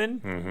that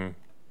happen.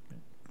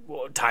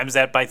 Well, times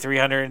that by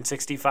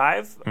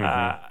 365.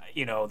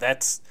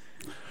 That's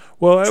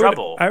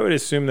trouble. I would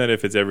assume that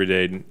if it's every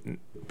day,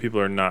 people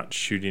are not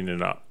shooting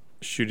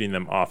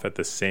them off at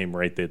the same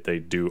rate that they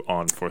do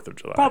on 4th of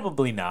July.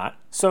 Probably not.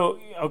 So,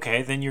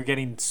 okay, then you're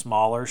getting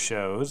smaller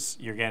shows.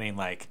 You're getting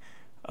like,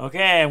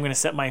 okay, I'm going to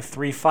set my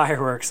 3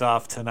 fireworks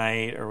off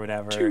tonight or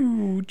whatever.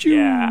 Choo.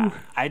 Yeah,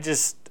 I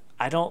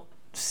don't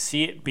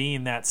see it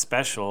being that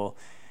special.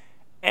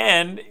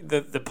 And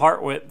the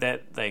part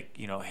that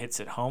hits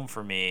it home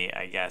for me,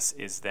 I guess,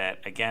 is that,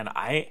 again,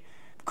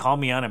 call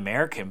me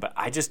un-American, but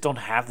I just don't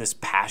have this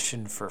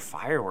passion for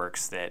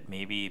fireworks that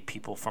maybe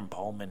people from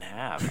Pullman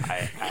have.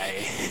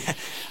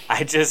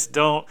 I just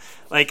don't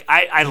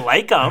I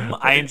like them.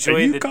 I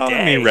enjoy the day. Are you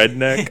calling me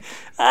redneck?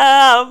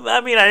 I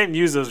mean, I didn't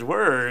use those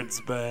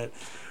words, but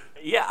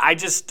yeah, I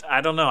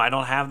don't know. I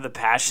don't have the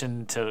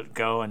passion to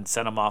go and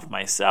set them off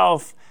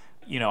myself.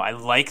 I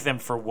like them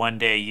for one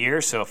day a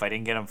year, so if I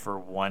didn't get them for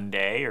one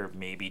day or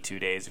maybe 2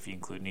 days if you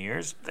include New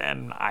Year's,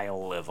 then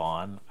I'll live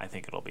on. I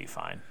think it'll be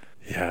fine.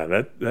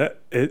 Yeah,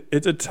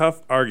 it's a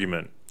tough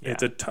argument.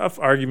 It's a tough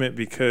argument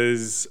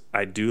because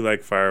I do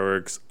like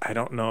fireworks. I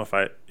don't know if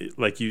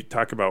like you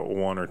talk about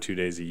 1 or 2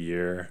 days a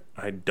year.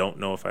 I don't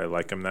know if I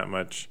like them that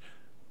much.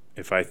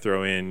 If I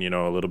throw in,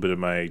 a little bit of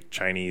my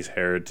Chinese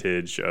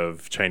heritage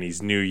of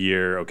Chinese New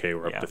Year, okay,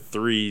 we're up to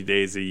 3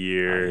 days a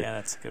year. Yeah,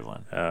 that's a good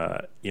one.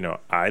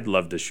 I'd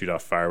love to shoot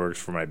off fireworks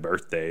for my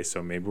birthday,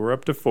 so maybe we're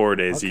up to 4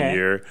 days a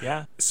year.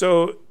 Yeah.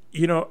 So,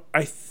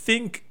 I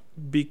think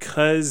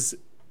because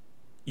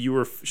you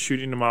were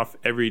shooting them off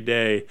every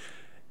day,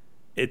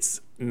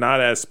 it's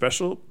not as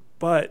special,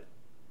 but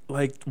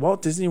like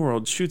Walt Disney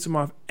World shoots them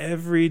off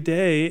every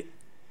day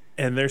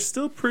and they're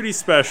still pretty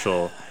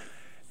special.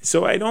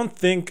 So I don't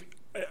think,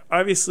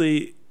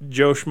 obviously,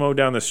 Joe Schmo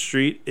down the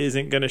street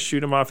isn't going to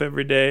shoot them off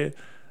every day,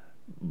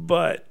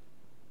 but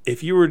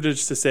if you were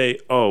just to say,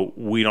 oh,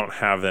 we don't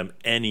have them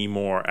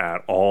anymore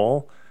at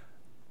all,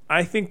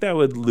 I think that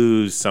would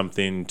lose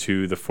something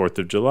to the 4th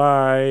of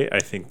July. I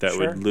think that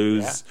would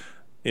lose,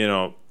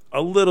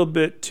 a little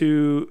bit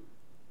to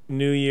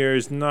New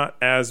Year's, not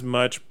as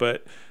much,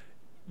 but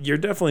you're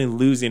definitely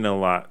losing a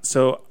lot.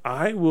 So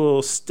I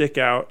will stick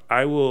out.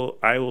 I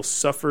will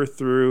suffer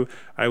through.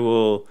 I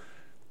will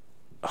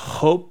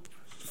hope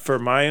for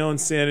my own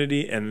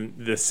sanity and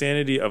the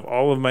sanity of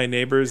all of my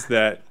neighbors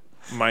that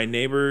my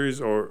neighbors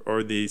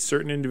or the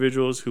certain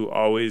individuals who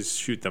always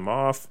shoot them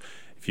off,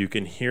 if you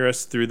can hear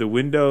us through the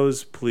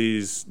windows,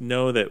 please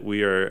know that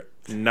we are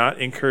not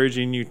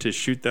encouraging you to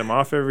shoot them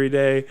off every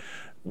day.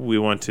 We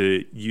want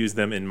to use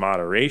them in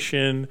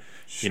moderation,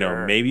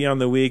 maybe on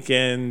the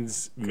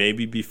weekends,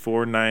 maybe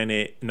before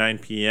 9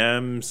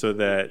 p.m. so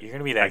that you're going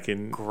to be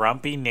that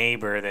grumpy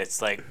neighbor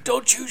that's like,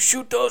 don't you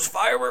shoot those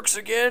fireworks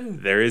again?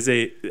 There's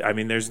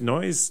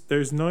noise.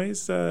 There's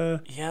noise.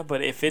 Yeah,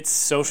 but if it's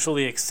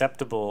socially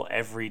acceptable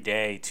every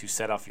day to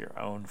set off your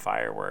own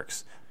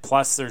fireworks,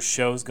 plus there's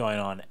shows going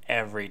on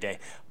every day,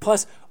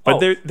 plus...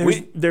 But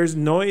there's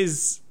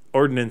noise...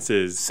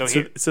 ordinances,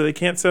 so they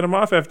can't set them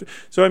off after.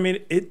 So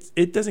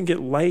it doesn't get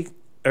light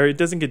or it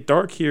doesn't get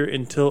dark here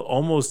until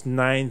almost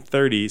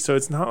 9:30. So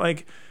it's not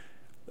like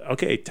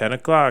 10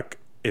 o'clock.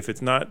 If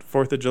it's not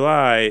 4th of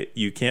July,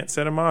 you can't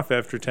set them off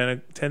after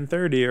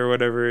 10:30 or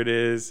whatever it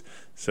is.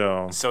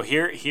 So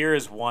here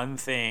is one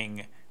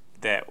thing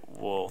that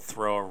will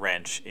throw a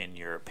wrench in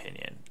your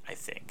opinion, I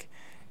think,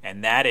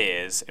 and that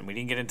is, and we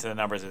didn't get into the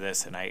numbers of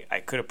this, and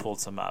I could have pulled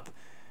some up,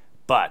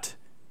 but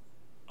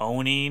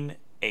owning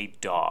a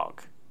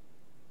dog.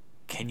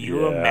 Can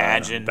you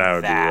imagine that?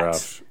 Would be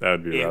rough. That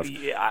would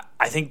be rough.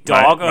 I think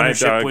dog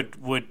ownership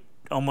would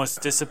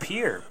almost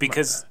disappear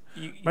because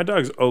my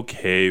dog's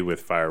okay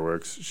with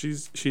fireworks.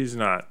 She's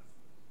not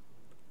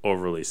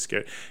overly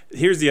scared.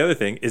 Here's the other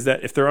thing is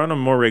that if they're on a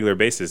more regular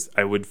basis,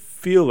 I would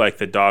feel like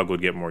the dog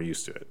would get more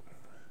used to it.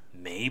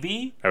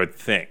 Maybe? I would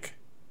think.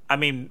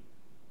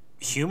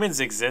 Humans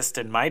exist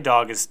and my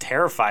dog is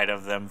terrified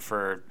of them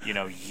for,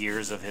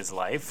 years of his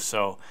life.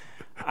 So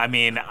I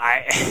don't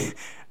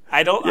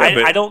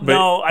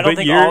know. I don't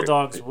think all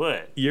dogs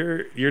would.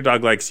 Your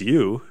dog likes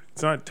you.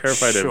 It's not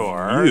terrified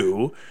of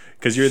you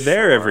because you're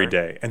there every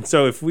day. And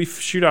so if we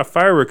shoot off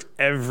fireworks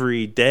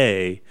every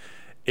day,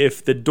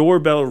 if the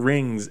doorbell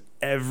rings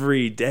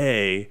every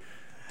day,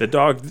 the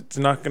dog's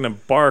not going to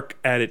bark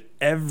at it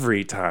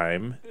every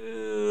time.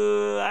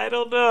 I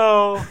don't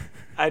know.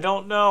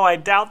 I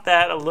doubt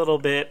that a little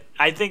bit.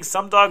 I think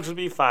some dogs would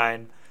be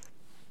fine.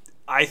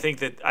 I think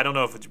that, I don't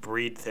know if it's a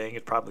breed thing.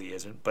 It probably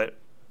isn't, but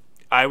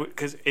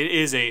because it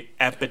is a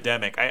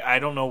epidemic. I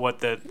don't know what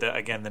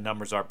the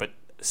numbers are, but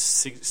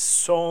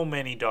so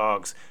many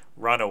dogs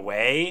run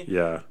away.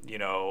 Yeah.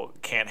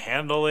 Can't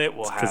handle it.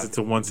 Because it's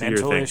a once a year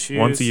thing. Issues.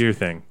 Once a year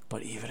thing.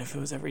 But even if it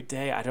was every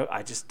day,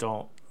 I just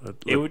don't.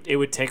 It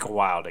would take a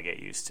while to get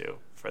used to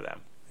for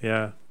them.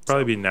 Yeah.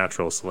 Probably be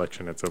natural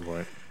selection at some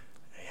point.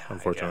 Yeah,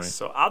 unfortunately.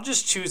 So I'll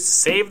just choose to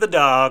save the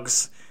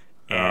dogs.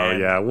 Oh,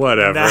 yeah,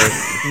 whatever.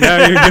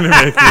 Now you're going to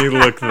make me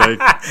look like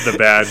the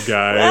bad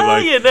guy.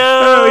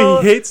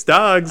 Well, he hates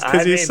dogs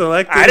because he's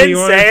selected. I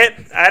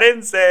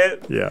didn't say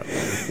it. Yeah,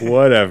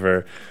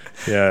 whatever.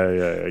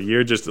 Yeah.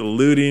 You're just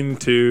alluding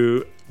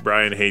to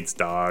Brian hates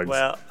dogs.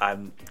 Well,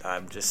 I'm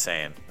just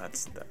saying.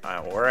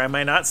 Or am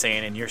I not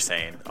saying and you're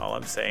saying? All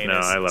I'm saying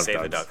is I love save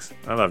dogs. the ducks.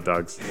 I love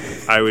dogs.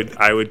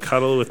 I would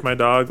cuddle with my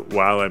dog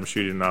while I'm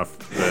shooting off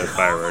the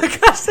fireworks. Oh my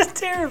gosh, that's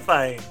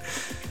terrifying.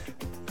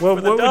 Well,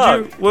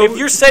 if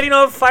you're setting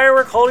off a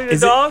firework holding a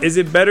dog, is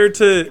it better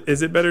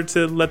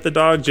to let the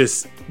dog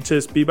just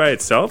be by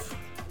itself?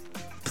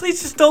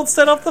 Please just don't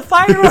set off the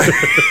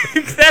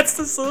fireworks. That's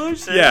the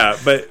solution. Yeah,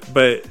 but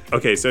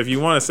okay. So if you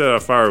want to set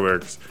off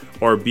fireworks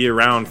or be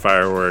around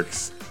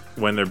fireworks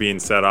when they're being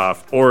set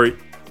off, or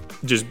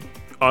just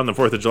on the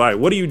 4th of July,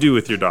 what do you do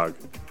with your dog?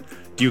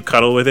 Do you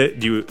cuddle with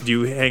it? Do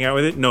you hang out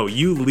with it? No,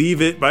 you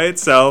leave it by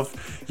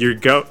itself. You're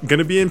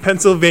gonna be in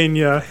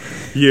Pennsylvania.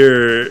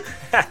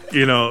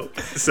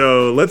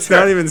 So let's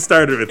not even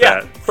start it with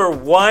that. For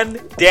one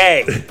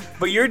day.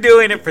 But you're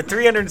doing it for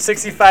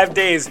 365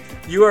 days.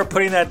 You are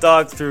putting that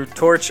dog through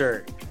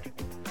torture.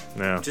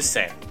 No. Just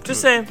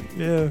saying.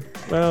 Yeah.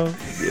 Well,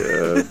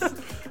 yeah.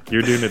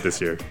 You're doing it this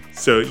year.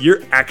 So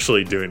you're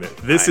actually doing it.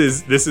 This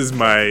is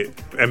my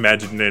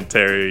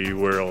imaginary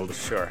world.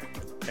 Sure.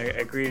 I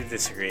agree to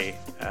disagree.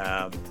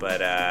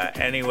 But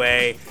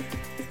anyway,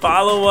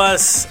 follow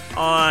us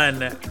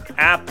on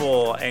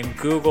Apple and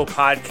Google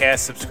Podcasts.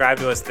 Subscribe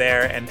to us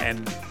there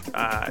and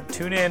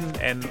tune in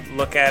and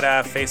look at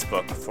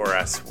Facebook for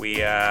us.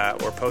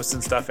 We're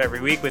posting stuff every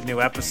week with new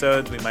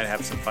episodes. We might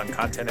have some fun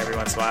content every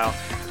once in a while.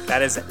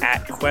 That is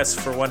at Quest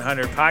for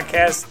 100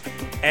 Podcast.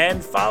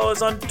 And follow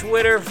us on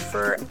Twitter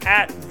for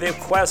at the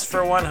Quest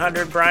for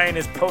 100. Brian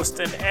is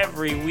posting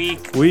every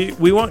week.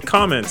 We want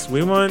comments.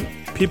 We want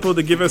people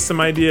to give us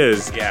some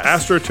ideas. Yes.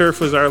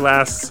 AstroTurf was our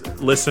last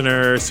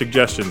listener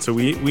suggestion, so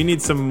we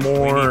need some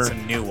more. We need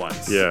some new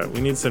ones. Yeah, we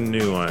need some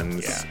new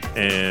ones. Yeah.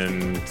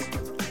 And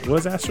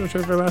was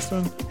AstroTurf our last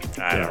one?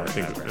 I don't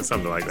think remember. it's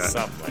something like that.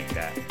 Something like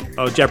that.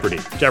 Oh, Jeopardy.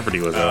 Jeopardy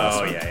was our last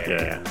one.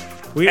 Yeah.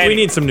 We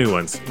need some new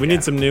ones. We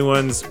need some new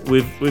ones.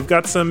 We've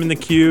got some in the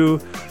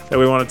queue that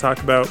we want to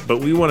talk about,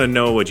 but we want to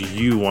know what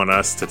you want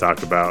us to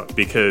talk about,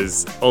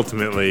 because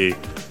ultimately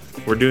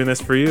we're doing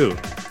this for you.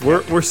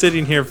 We're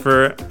sitting here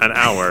for an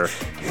hour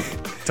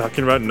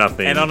talking about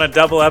nothing. And on a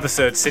double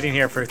episode, sitting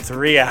here for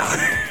 3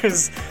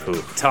 hours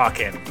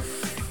talking.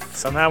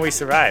 Somehow we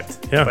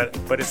survived. Yeah.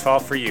 But it's all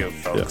for you,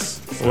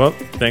 folks. Yes. Well,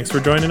 thanks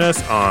for joining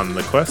us on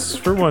the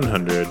Quest for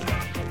 100.